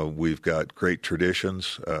 We've got great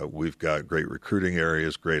traditions. We've got great recruiting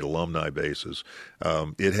areas, great alumni bases.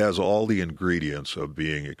 It has all the ingredients of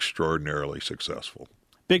being extraordinarily successful.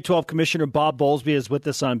 Big 12 Commissioner Bob Bowlesby is with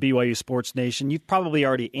us on BYU Sports Nation. You've probably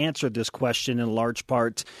already answered this question in large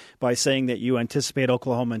part by saying that you anticipate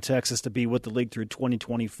Oklahoma and Texas to be with the league through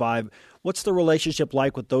 2025. What's the relationship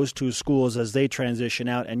like with those 2 schools as they transition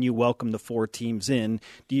out and you welcome the 4 teams in?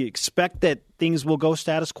 Do you expect that things will go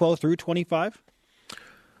status quo through 25?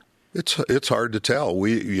 It's hard to tell.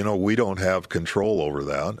 We don't have control over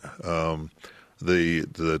that.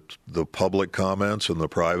 The public comments and the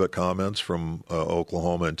private comments from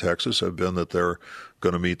Oklahoma and Texas have been that they're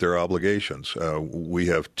going to meet their obligations. We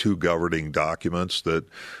have 2 governing documents that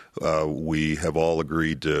we have all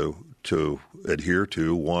agreed to adhere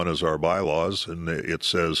to. One is our bylaws, and it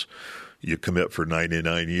says you commit for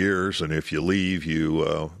 99 years, and if you leave,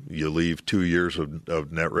 you leave 2 years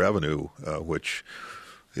of net revenue, which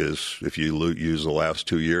is, if you use the last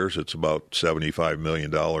 2 years, it's about $75 million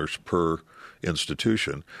per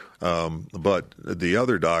institution. But the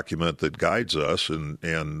other document that guides us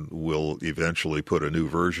and will eventually put a new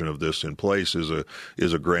version of this in place is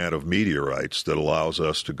a grant of media rights that allows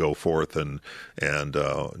us to go forth and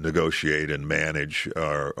negotiate and manage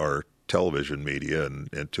our television media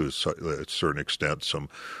and to a certain extent some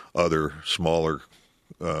other smaller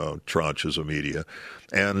tranches of media.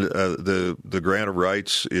 And the grant of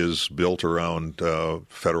rights is built around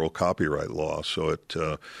federal copyright law. So it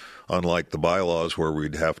unlike the bylaws where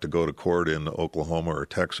we'd have to go to court in Oklahoma or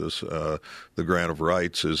Texas, the grant of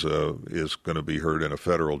rights is going to be heard in a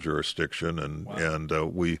federal jurisdiction, and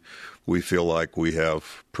we feel like we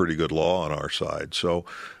have pretty good law on our side. So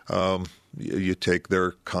you take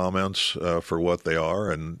their comments for what they are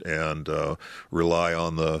and rely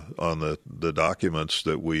on the documents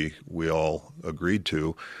that we all agreed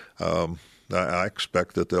to. I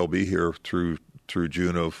expect that they'll be here through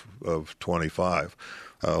June of 25.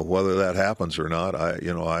 Whether that happens or not,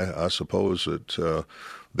 I suppose that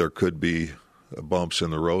there could be bumps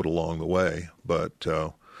in the road along the way, but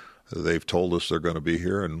they've told us they're going to be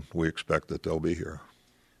here, and we expect that they'll be here.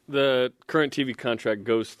 The current TV contract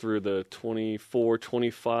goes through the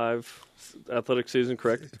 24-25 athletic season,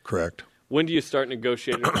 correct? Correct. When do you start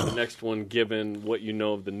negotiating for the next one, given what you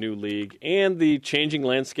know of the new league and the changing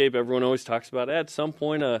landscape everyone always talks about? At some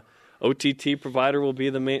point, a OTT provider will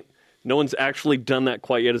be the main. No one's actually done that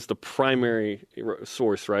quite yet as the primary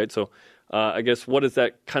source, right? So I guess what does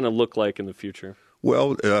that kind of look like in the future?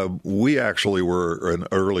 Well, we actually were an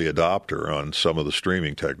early adopter on some of the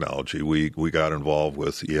streaming technology. We got involved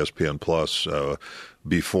with ESPN Plus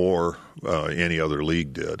before any other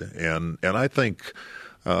league did, and I think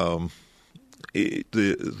the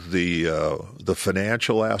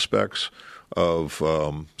financial aspects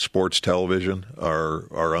of sports television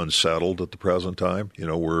are unsettled at the present time.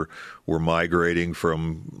 We're migrating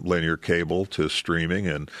from linear cable to streaming,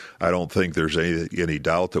 and I don't think there's any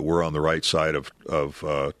doubt that we're on the right side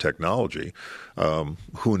of technology.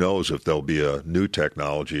 Who knows if there'll be a new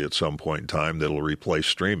technology at some point in time that'll replace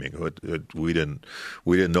streaming? We didn't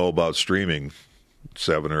know about streaming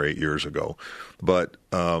 7 or 8 years ago, but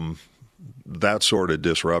that sort of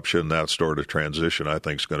disruption, that sort of transition, I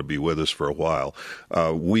think is going to be with us for a while.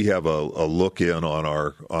 We have a look in on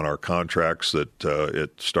our contracts that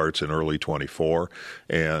it starts in early 24,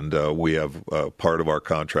 and we have part of our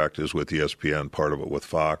contract is with ESPN, part of it with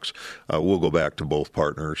Fox. We'll go back to both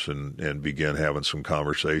partners and begin having some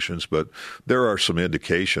conversations, but there are some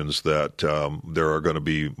indications that there are going to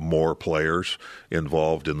be more players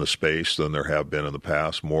involved in the space than there have been in the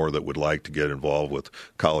past, more that would like to get involved with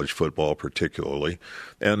college football particularly.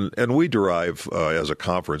 And we derive, as a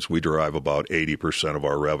conference, we derive about 80% of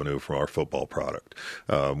our revenue from our football product.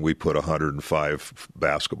 We put 105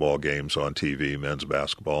 basketball games on TV, men's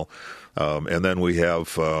basketball. And then we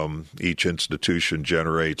have each institution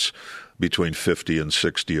generates between 50 and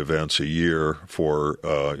 60 events a year for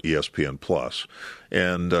ESPN Plus.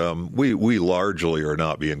 And we largely are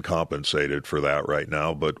not being compensated for that right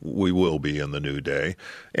now, but we will be in the new day.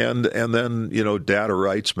 And then, data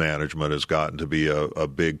rights management has gotten to be a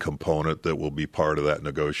big component that will be part of that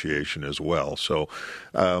negotiation as well. So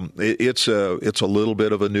it's a little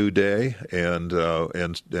bit of a new day, and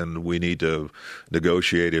we need to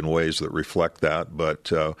negotiate in ways that reflect that.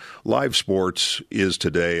 But live sports is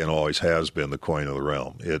today and always has has been the coin of the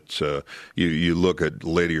realm. It's you look at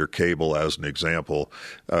linear cable as an example.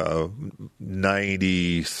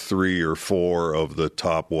 93 or 4 of the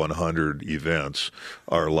top 100 events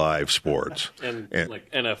are live sports, and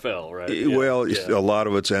like NFL, right? A lot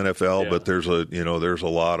of it's NFL, but there's a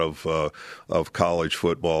lot of college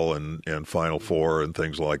football and Final Four and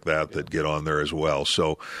things like that get on there as well.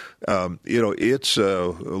 So, it's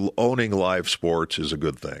owning live sports is a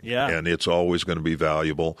good thing, and it's always going to be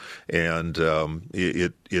valuable, and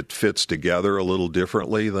it fits together a little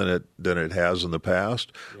differently than it has in the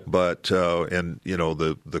past, but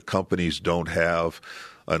the companies don't have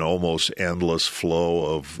an almost endless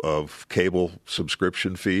flow of cable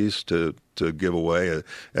subscription fees to give away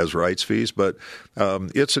as rights fees, but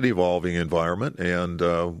it's an evolving environment, and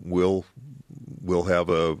we'll have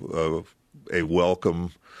a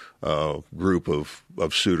welcome group of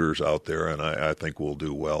suitors out there, and I think we'll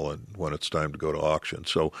do well when it's time to go to auction.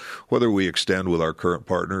 So whether we extend with our current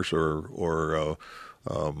partners or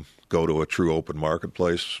go to a true open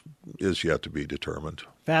marketplace is yet to be determined.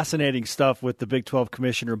 Fascinating stuff with the Big 12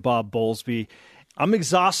 Commissioner Bob Bowlesby. I'm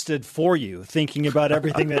exhausted for you thinking about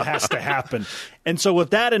everything that has to happen. And so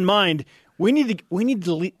with that in mind,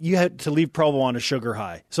 you had to leave Provo on a sugar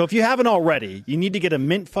high. So if you haven't already, you need to get a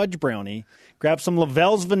mint fudge brownie, grab some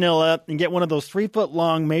Lavelle's vanilla, and get one of those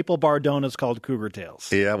 3-foot-long maple bar donuts called Cougar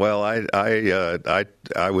Tails. Yeah, well,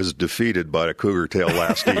 I was defeated by a Cougar Tail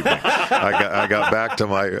last evening. I got back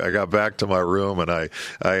to my room, and I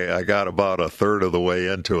got about a third of the way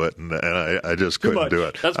into it, and I just couldn't do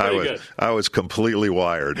it. That's pretty good. I was completely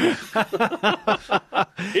wired. He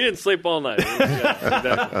didn't sleep all night.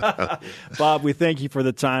 Bob, we thank you for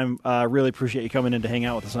the time. Really appreciate you coming in to hang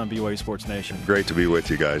out with us on BYU Sports Nation. Great to be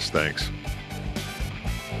with you guys. Thanks.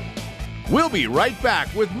 We'll be right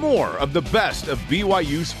back with more of the best of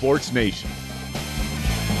BYU Sports Nation.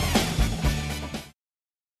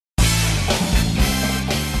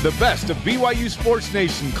 The best of BYU Sports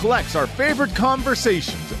Nation collects our favorite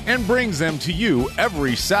conversations and brings them to you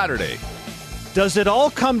every Saturday. Does it all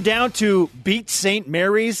come down to beat St.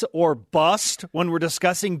 Mary's or bust when we're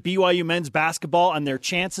discussing BYU men's basketball and their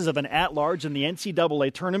chances of an at-large in the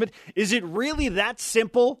NCAA tournament? Is it really that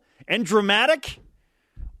simple and dramatic?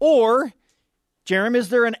 Or, Jerem, is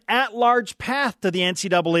there an at-large path to the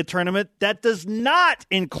NCAA tournament that does not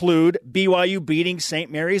include BYU beating St.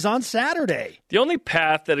 Mary's on Saturday? The only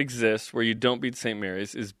path that exists where you don't beat St.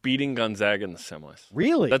 Mary's is beating Gonzaga in the semis.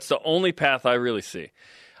 Really? That's the only path I really see.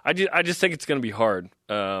 I just think it's going to be hard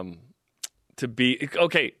to be –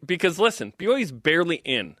 okay, because listen, BYU's barely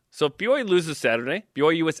in. So if BYU loses Saturday,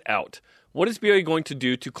 BYU is out. What is BYU going to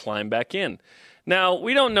do to climb back in? Now,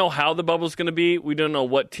 we don't know how the bubble's going to be. We don't know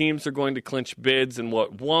what teams are going to clinch bids and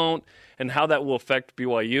what won't, and how that will affect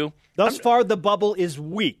BYU. Thus far, the bubble is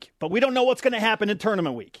weak, but we don't know what's going to happen in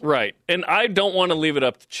tournament week. Right, and I don't want to leave it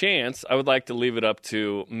up to chance. I would like to leave it up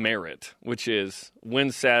to merit, which is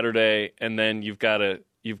win Saturday, and then you've got to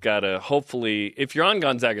hopefully, if you're on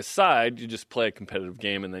Gonzaga's side, you just play a competitive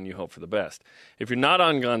game and then you hope for the best. If you're not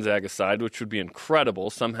on Gonzaga's side, which would be incredible,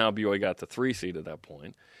 somehow BYU got the 3 seed at that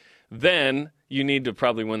point, then you need to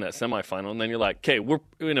probably win that semifinal, and then you're like, okay, we're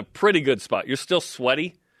in a pretty good spot. You're still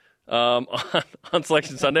sweaty on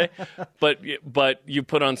Selection Sunday, but you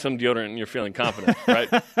put on some deodorant and you're feeling confident, right,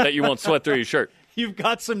 that you won't sweat through your shirt. You've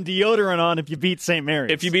got some deodorant on if you beat St.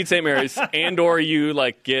 Mary's. If you beat St. Mary's and or you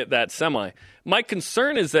get that semi. My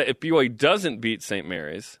concern is that if BYU doesn't beat St.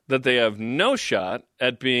 Mary's, that they have no shot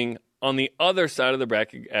at being on the other side of the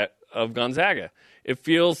bracket of Gonzaga. It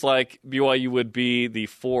feels like BYU would be the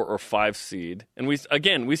 4 or 5 seed. And we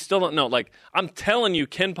still don't know. Like, I'm telling you,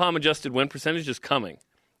 KenPom adjusted win percentage is coming.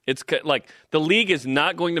 It's like the league is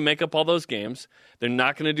not going to make up all those games. They're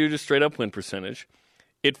not going to do just straight up win percentage.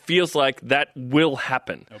 It feels like that will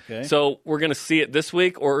happen. Okay. So we're going to see it this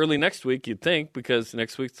week or early next week, you'd think, because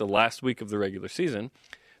next week's the last week of the regular season.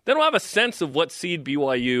 Then we'll have a sense of what seed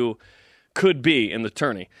BYU could be in the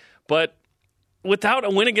tourney. But without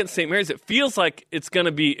a win against St. Mary's, it feels like it's going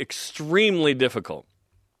to be extremely difficult.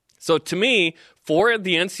 So to me, for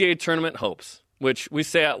the NCAA tournament hopes, which we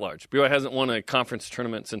say at large, BYU hasn't won a conference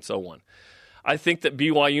tournament since 2001. I think that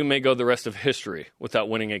BYU may go the rest of history without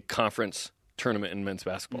winning a conference tournament in men's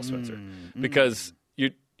basketball, Spencer, because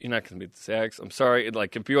you're not going to beat the Zags. I'm sorry. If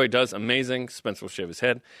BYU does, amazing. Spencer will shave his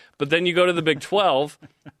head. But then you go to the Big 12,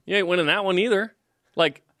 you ain't winning that one either.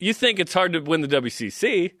 You think it's hard to win the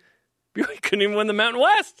WCC. BYU couldn't even win the Mountain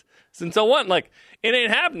West since 2001. It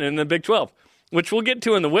ain't happening in the Big 12, which we'll get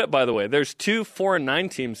to in the WIP, by the way. There's 2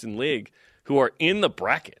 4-9 teams in league who are in the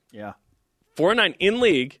bracket. Yeah. 4-9 in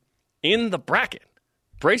league, in the bracket.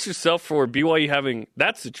 brace yourself for BYU having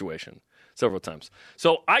that situation several times.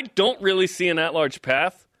 So I don't really see an at-large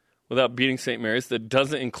path without beating St. Mary's that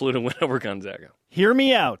doesn't include a win over Gonzaga. Hear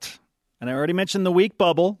me out. And I already mentioned the week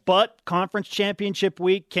bubble, but conference championship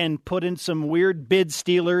week can put in some weird bid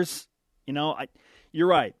stealers. You're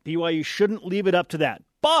right. BYU shouldn't leave it up to that.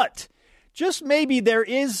 But just maybe there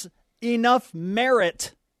is enough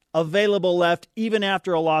merit available left even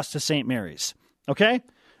after a loss to St. Mary's. Okay?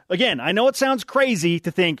 Again, I know it sounds crazy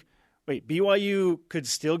to think, wait, BYU could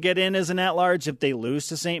still get in as an at-large if they lose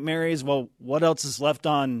to St. Mary's? Well, what else is left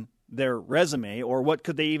on their resume, or what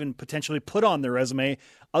could they even potentially put on their resume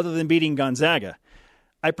other than beating Gonzaga?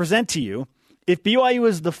 I present to you, if BYU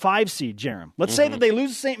is the 5 seed, Jerem, let's say that they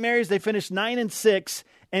lose to St. Mary's, they finish 9-6,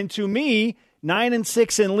 and to me,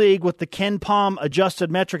 9-6 in league with the Ken Palm adjusted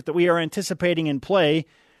metric that we are anticipating in play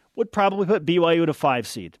would probably put BYU at a 5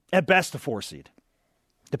 seed, at best a 4 seed,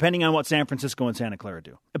 depending on what San Francisco and Santa Clara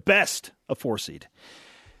do. At best a 4 seed.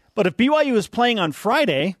 But if BYU is playing on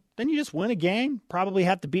Friday, then you just win a game, probably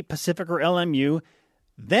have to beat Pacific or LMU.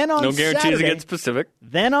 Then on no guarantees Saturday, against Pacific.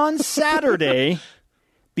 Then on Saturday,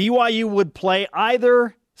 BYU would play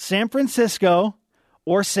either San Francisco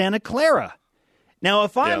or Santa Clara. Now,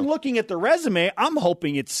 if I'm looking at the resume, I'm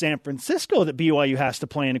hoping it's San Francisco that BYU has to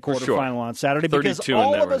play in a quarterfinal on Saturday, because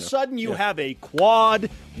all of a sudden you have a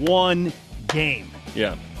quad 1 game.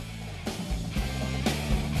 Yeah.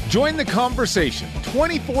 Join the conversation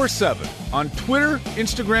 24/7 on Twitter,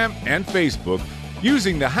 Instagram, and Facebook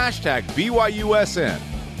using the hashtag BYUSN.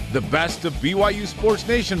 The best of BYU Sports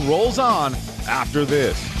Nation rolls on after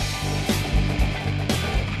this.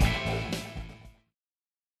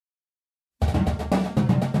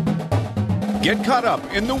 Get caught up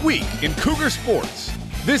in the week in Cougar Sports.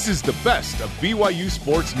 This is the best of BYU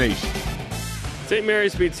Sports Nation. St.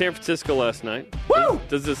 Mary's beat San Francisco last night. Woo!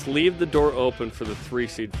 Does this leave the door open for the 3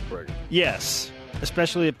 seed for Brigham? Yes,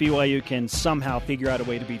 especially if BYU can somehow figure out a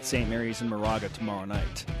way to beat St. Mary's and Moraga tomorrow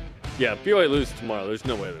night. Yeah, BYU loses tomorrow. There's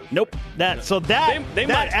no way. Nope. That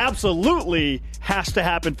absolutely has to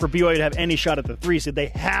happen for BYU to have any shot at the 3 seed. They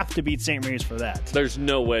have to beat St. Mary's for that. There's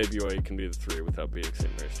no way BYU can be the 3 without beating St.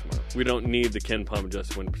 Mary's tomorrow. We don't need the Ken Palm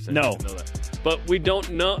adjusted win percentage to know that. But we don't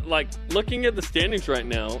know. Like, looking at the standings right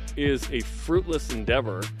now is a fruitless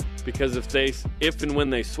endeavor, because if and when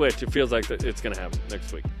they switch, it feels like it's going to happen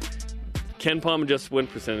next week. Ken Palm adjusted win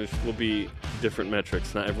percentage will be different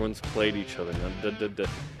metrics. Not everyone's played each other.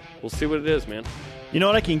 We'll see what it is, man. You know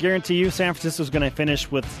what I can guarantee you? San Francisco's going to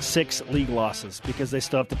finish with 6 league losses because they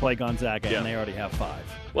still have to play Gonzaga, and they already have 5.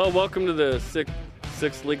 Well, welcome to the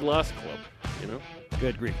six league loss club, you know?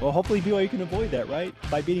 Good grief. Well, hopefully BYU can avoid that, right?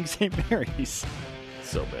 By beating St. Mary's.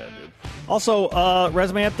 So bad, dude. Also,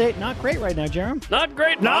 resume update. Not great right now, Jerem. Not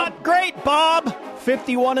great, Bob. Not great, Bob.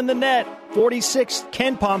 51 in the net. 46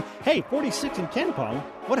 Ken Palm. Hey, 46 in Ken Palm.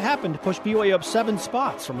 What happened to push BYU up 7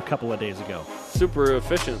 spots from a couple of days ago? Super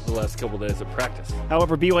efficient the last couple of days of practice.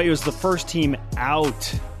 However, BYU is the first team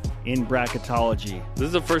out in bracketology. This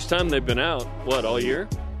is the first time they've been out, all year?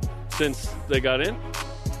 Since they got in,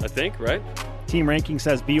 I think, right? Team ranking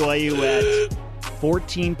says BYU at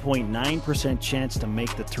 14.9% chance to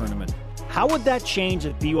make the tournament. How would that change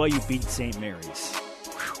if BYU beat St. Mary's?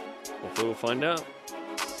 Hopefully we'll find out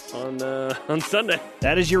on Sunday.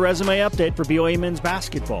 That is your resume update for BYU men's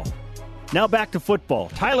basketball. Now back to football.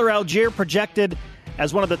 Tyler Algier projected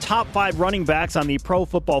as one of the top 5 running backs on the Pro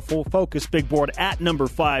Football Full Focus big board at number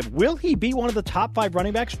 5. Will he be one of the top 5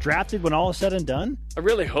 running backs drafted when all is said and done? I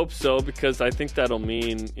really hope so, because I think that'll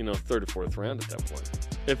mean, 3rd or 4th round at that point.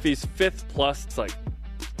 If he's 5th plus, it's like,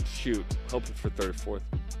 shoot, hoping for 3rd or 4th.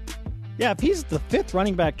 Yeah, if he's the 5th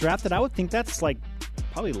running back drafted, I would think that's like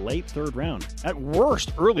probably late 3rd round. At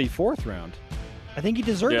worst, early 4th round. I think he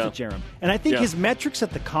deserves it, Jerem. And I think his metrics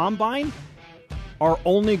at the Combine are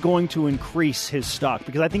only going to increase his stock,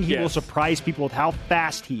 because I think he will surprise people with how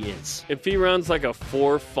fast he is. If he runs like a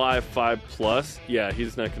 4.55 plus,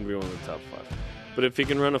 he's not going to be one of the top 5. But if he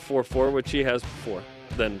can run a 4.4, which he has before,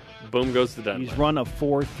 then boom goes the dynamite. He's run a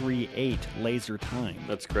 4.38 laser time.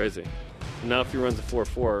 That's crazy. Now if he runs a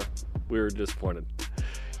 4.4, we were disappointed.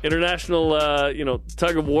 International,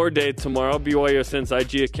 tug of war day tomorrow. BYUSN's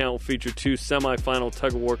IG account will feature 2 semifinal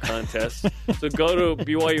tug of war contests. So go to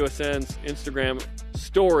BYUSN's Instagram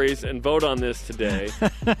stories and vote on this today.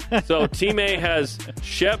 So Team A has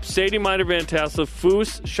Shep, Sadie Miter Van Tassel,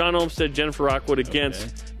 Foose, Sean Olmstead, Jennifer Rockwood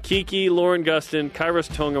against Kiki, Lauren Gustin,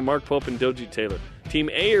 Kairos Tonga, Mark Pope, and Doji Taylor. Team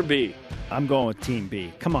A or B? I'm going with Team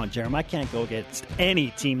B. Come on, Jeremy. I can't go against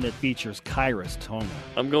any team that features Kairos Tonga.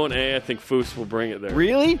 I'm going A. I think Foose will bring it there.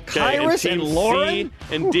 Really? Okay, Kairos and Lauren?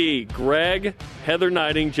 C and D. Greg, Heather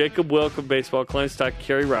Knighting, Jacob Wilk of baseball, Clarence Stock,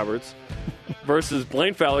 Kerry Roberts versus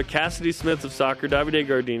Blaine Fowler, Cassidy Smith of soccer, Davide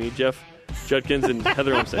Gardini, Jeff Judkins, and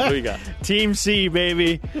Heather Olmstead. Who you got? Team C,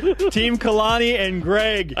 baby. Team Kalani and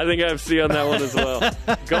Greg. I think I have C on that one as well.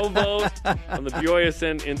 Go vote on the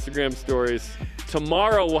BYSN Instagram stories.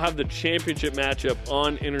 Tomorrow we'll have the championship matchup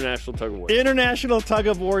on International Tug of War. International Tug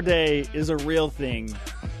of War Day is a real thing,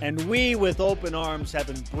 and we, with open arms, have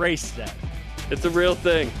embraced that. It's a real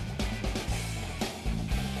thing.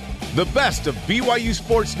 The best of BYU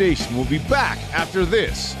Sports Nation will be back after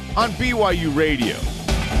this on BYU Radio.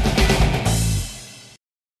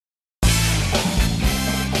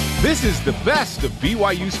 This is the best of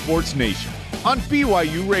BYU Sports Nation on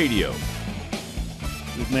BYU Radio.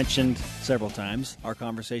 We've mentioned several times our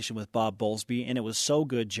conversation with Bob Bowlesby, and it was so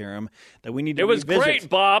good, Jerem, that we need to revisit. It was great,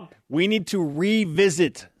 Bob. We need to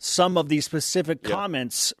revisit some of these specific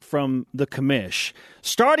comments from the commish,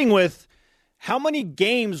 starting with how many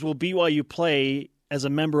games will BYU play as a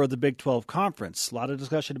member of the Big 12 Conference? A lot of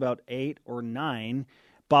discussion about 8 or 9.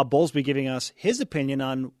 Bob Bowlesby giving us his opinion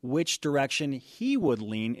on which direction he would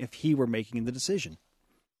lean if he were making the decision.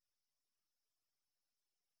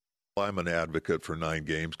 I'm an advocate for 9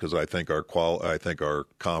 games because I think our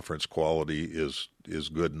conference quality is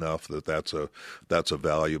good enough that's a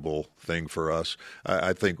valuable thing for us.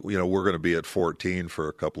 I think we're going to be at 14 for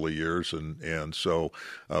a couple of years, and so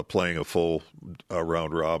playing a full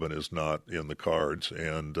round robin is not in the cards.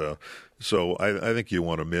 And so I think you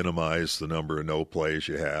want to minimize the number of no plays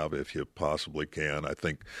you have if you possibly can. I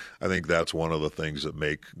think that's one of the things that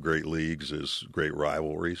make great leagues is great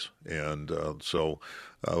rivalries, and so.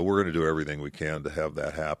 We're going to do everything we can to have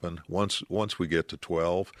that happen. Once we get to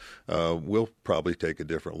 12, we'll probably take a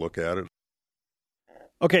different look at it.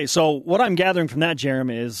 Okay, so what I'm gathering from that,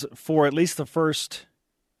 Jeremy, is for at least the first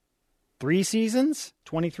 3 seasons,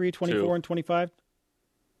 23, 24, 2. And 25,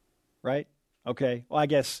 right? Okay, well, I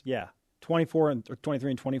guess, 24 or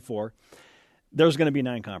 23 and 24, there's going to be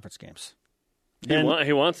 9 conference games. He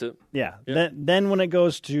wants it. Yeah. Then when it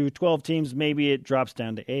goes to 12 teams, maybe it drops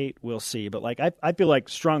down to 8. We'll see. But I feel like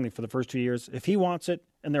strongly for the first 2 years, if he wants it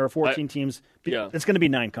and there are 14 teams, it's going to be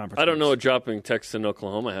 9 conference games. I don't know what dropping Texas and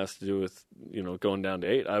Oklahoma has to do with going down to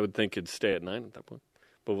 8. I would think it'd stay at 9 at that point,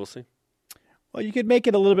 but we'll see. Well, you could make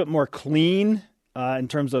it a little bit more clean in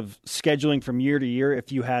terms of scheduling from year to year.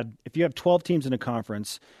 If you have 12 teams in a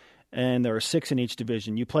conference. And there are 6 in each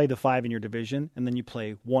division. You play the 5 in your division, and then you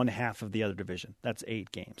play one half of the other division. That's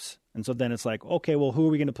 8 games. And so then it's like, okay, well, who are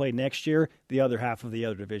we going to play next year? The other half of the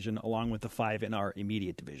other division, along with the 5 in our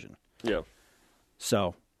immediate division. Yeah.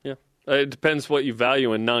 So. Yeah. It depends what you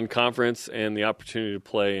value in non-conference and the opportunity to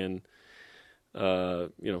play in, the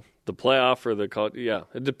playoff or the college. Yeah.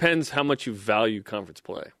 It depends how much you value conference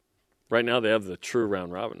play. Right now they have the true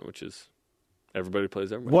round robin, which is everybody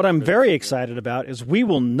plays everybody. What I'm very excited about is we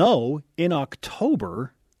will know in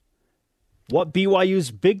October what BYU's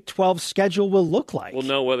Big 12 schedule will look like. We'll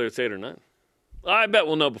know whether it's 8 or 9. I bet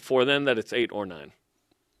we'll know before then that it's 8 or 9.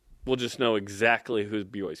 We'll just know exactly who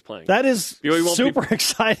BYU's playing. That is super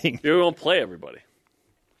exciting. BYU won't play everybody,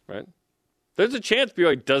 right? There's a chance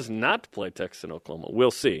BYU does not play Texas and Oklahoma.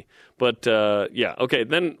 We'll see. But, okay.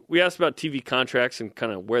 Then we asked about TV contracts and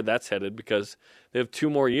kind of where that's headed because they have 2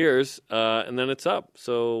 more years, and then it's up.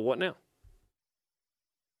 So what now?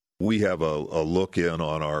 We have a look in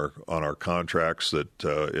on our contracts that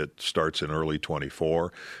it starts in early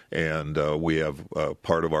 24, and we have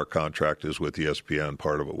part of our contract is with ESPN,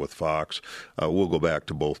 part of it with Fox. We'll go back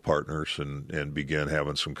to both partners and begin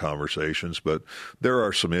having some conversations, but there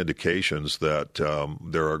are some indications that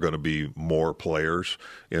there are going to be more players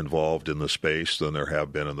involved in the space than there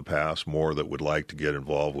have been in the past, more that would like to get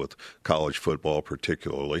involved with college football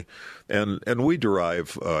particularly. And we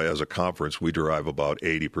derive, as a conference, about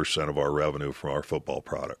 80% of our revenue from our football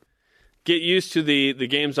product. Get used to the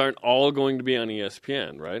games aren't all going to be on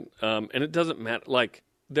ESPN, right? And it doesn't matter. Like,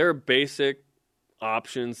 there are basic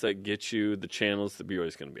options that get you the channels that BYU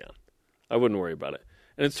is going to be on. I wouldn't worry about it.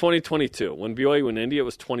 And it's 2022. When BYU went India, it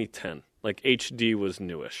was 2010. Like, HD was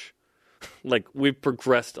newish. Like, we've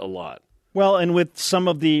progressed a lot. Well, and with some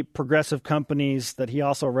of the progressive companies that he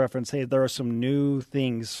also referenced, hey, there are some new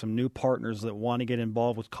things, some new partners that want to get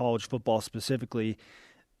involved with college football specifically.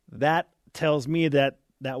 That tells me that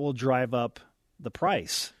will drive up the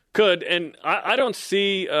price. Could, and I don't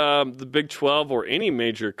see the Big 12 or any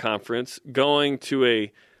major conference going to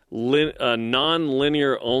a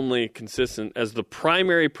non-linear only consistent as the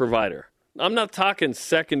primary provider I'm not talking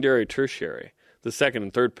secondary, tertiary, the second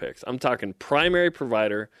and third picks. I'm talking primary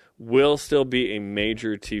provider will still be a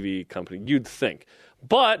major TV company, you'd think.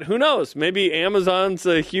 But who knows? Maybe Amazon's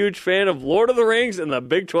a huge fan of Lord of the Rings and the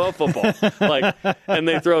Big 12 football. And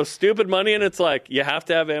they throw stupid money, and it's like you have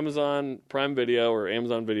to have Amazon Prime Video or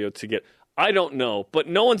Amazon Video to get. I don't know, but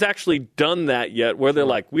no one's actually done that yet where they're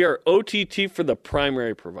like, we are OTT for the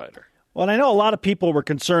primary provider. Well, and I know a lot of people were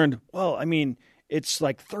concerned. Well, I mean, it's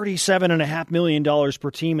like $37.5 million per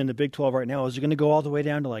team in the Big 12 right now. Is it going to go all the way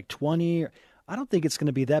down to like 20? I don't think it's going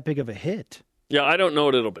to be that big of a hit. Yeah, I don't know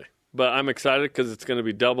what it'll be. But I'm excited because it's going to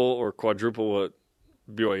be double or quadruple what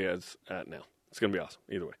BYU is at now. It's going to be awesome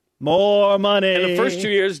either way. More money. And the first 2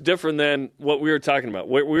 years different than what we were talking about.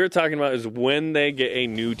 What we were talking about is when they get a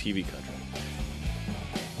new TV contract.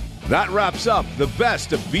 That wraps up the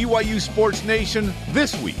best of BYU Sports Nation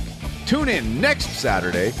this week. Tune in next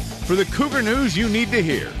Saturday for the Cougar news you need to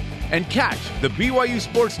hear. And catch the BYU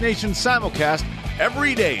Sports Nation simulcast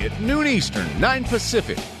every day at noon Eastern, 9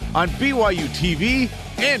 Pacific on BYU TV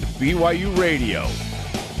and BYU Radio.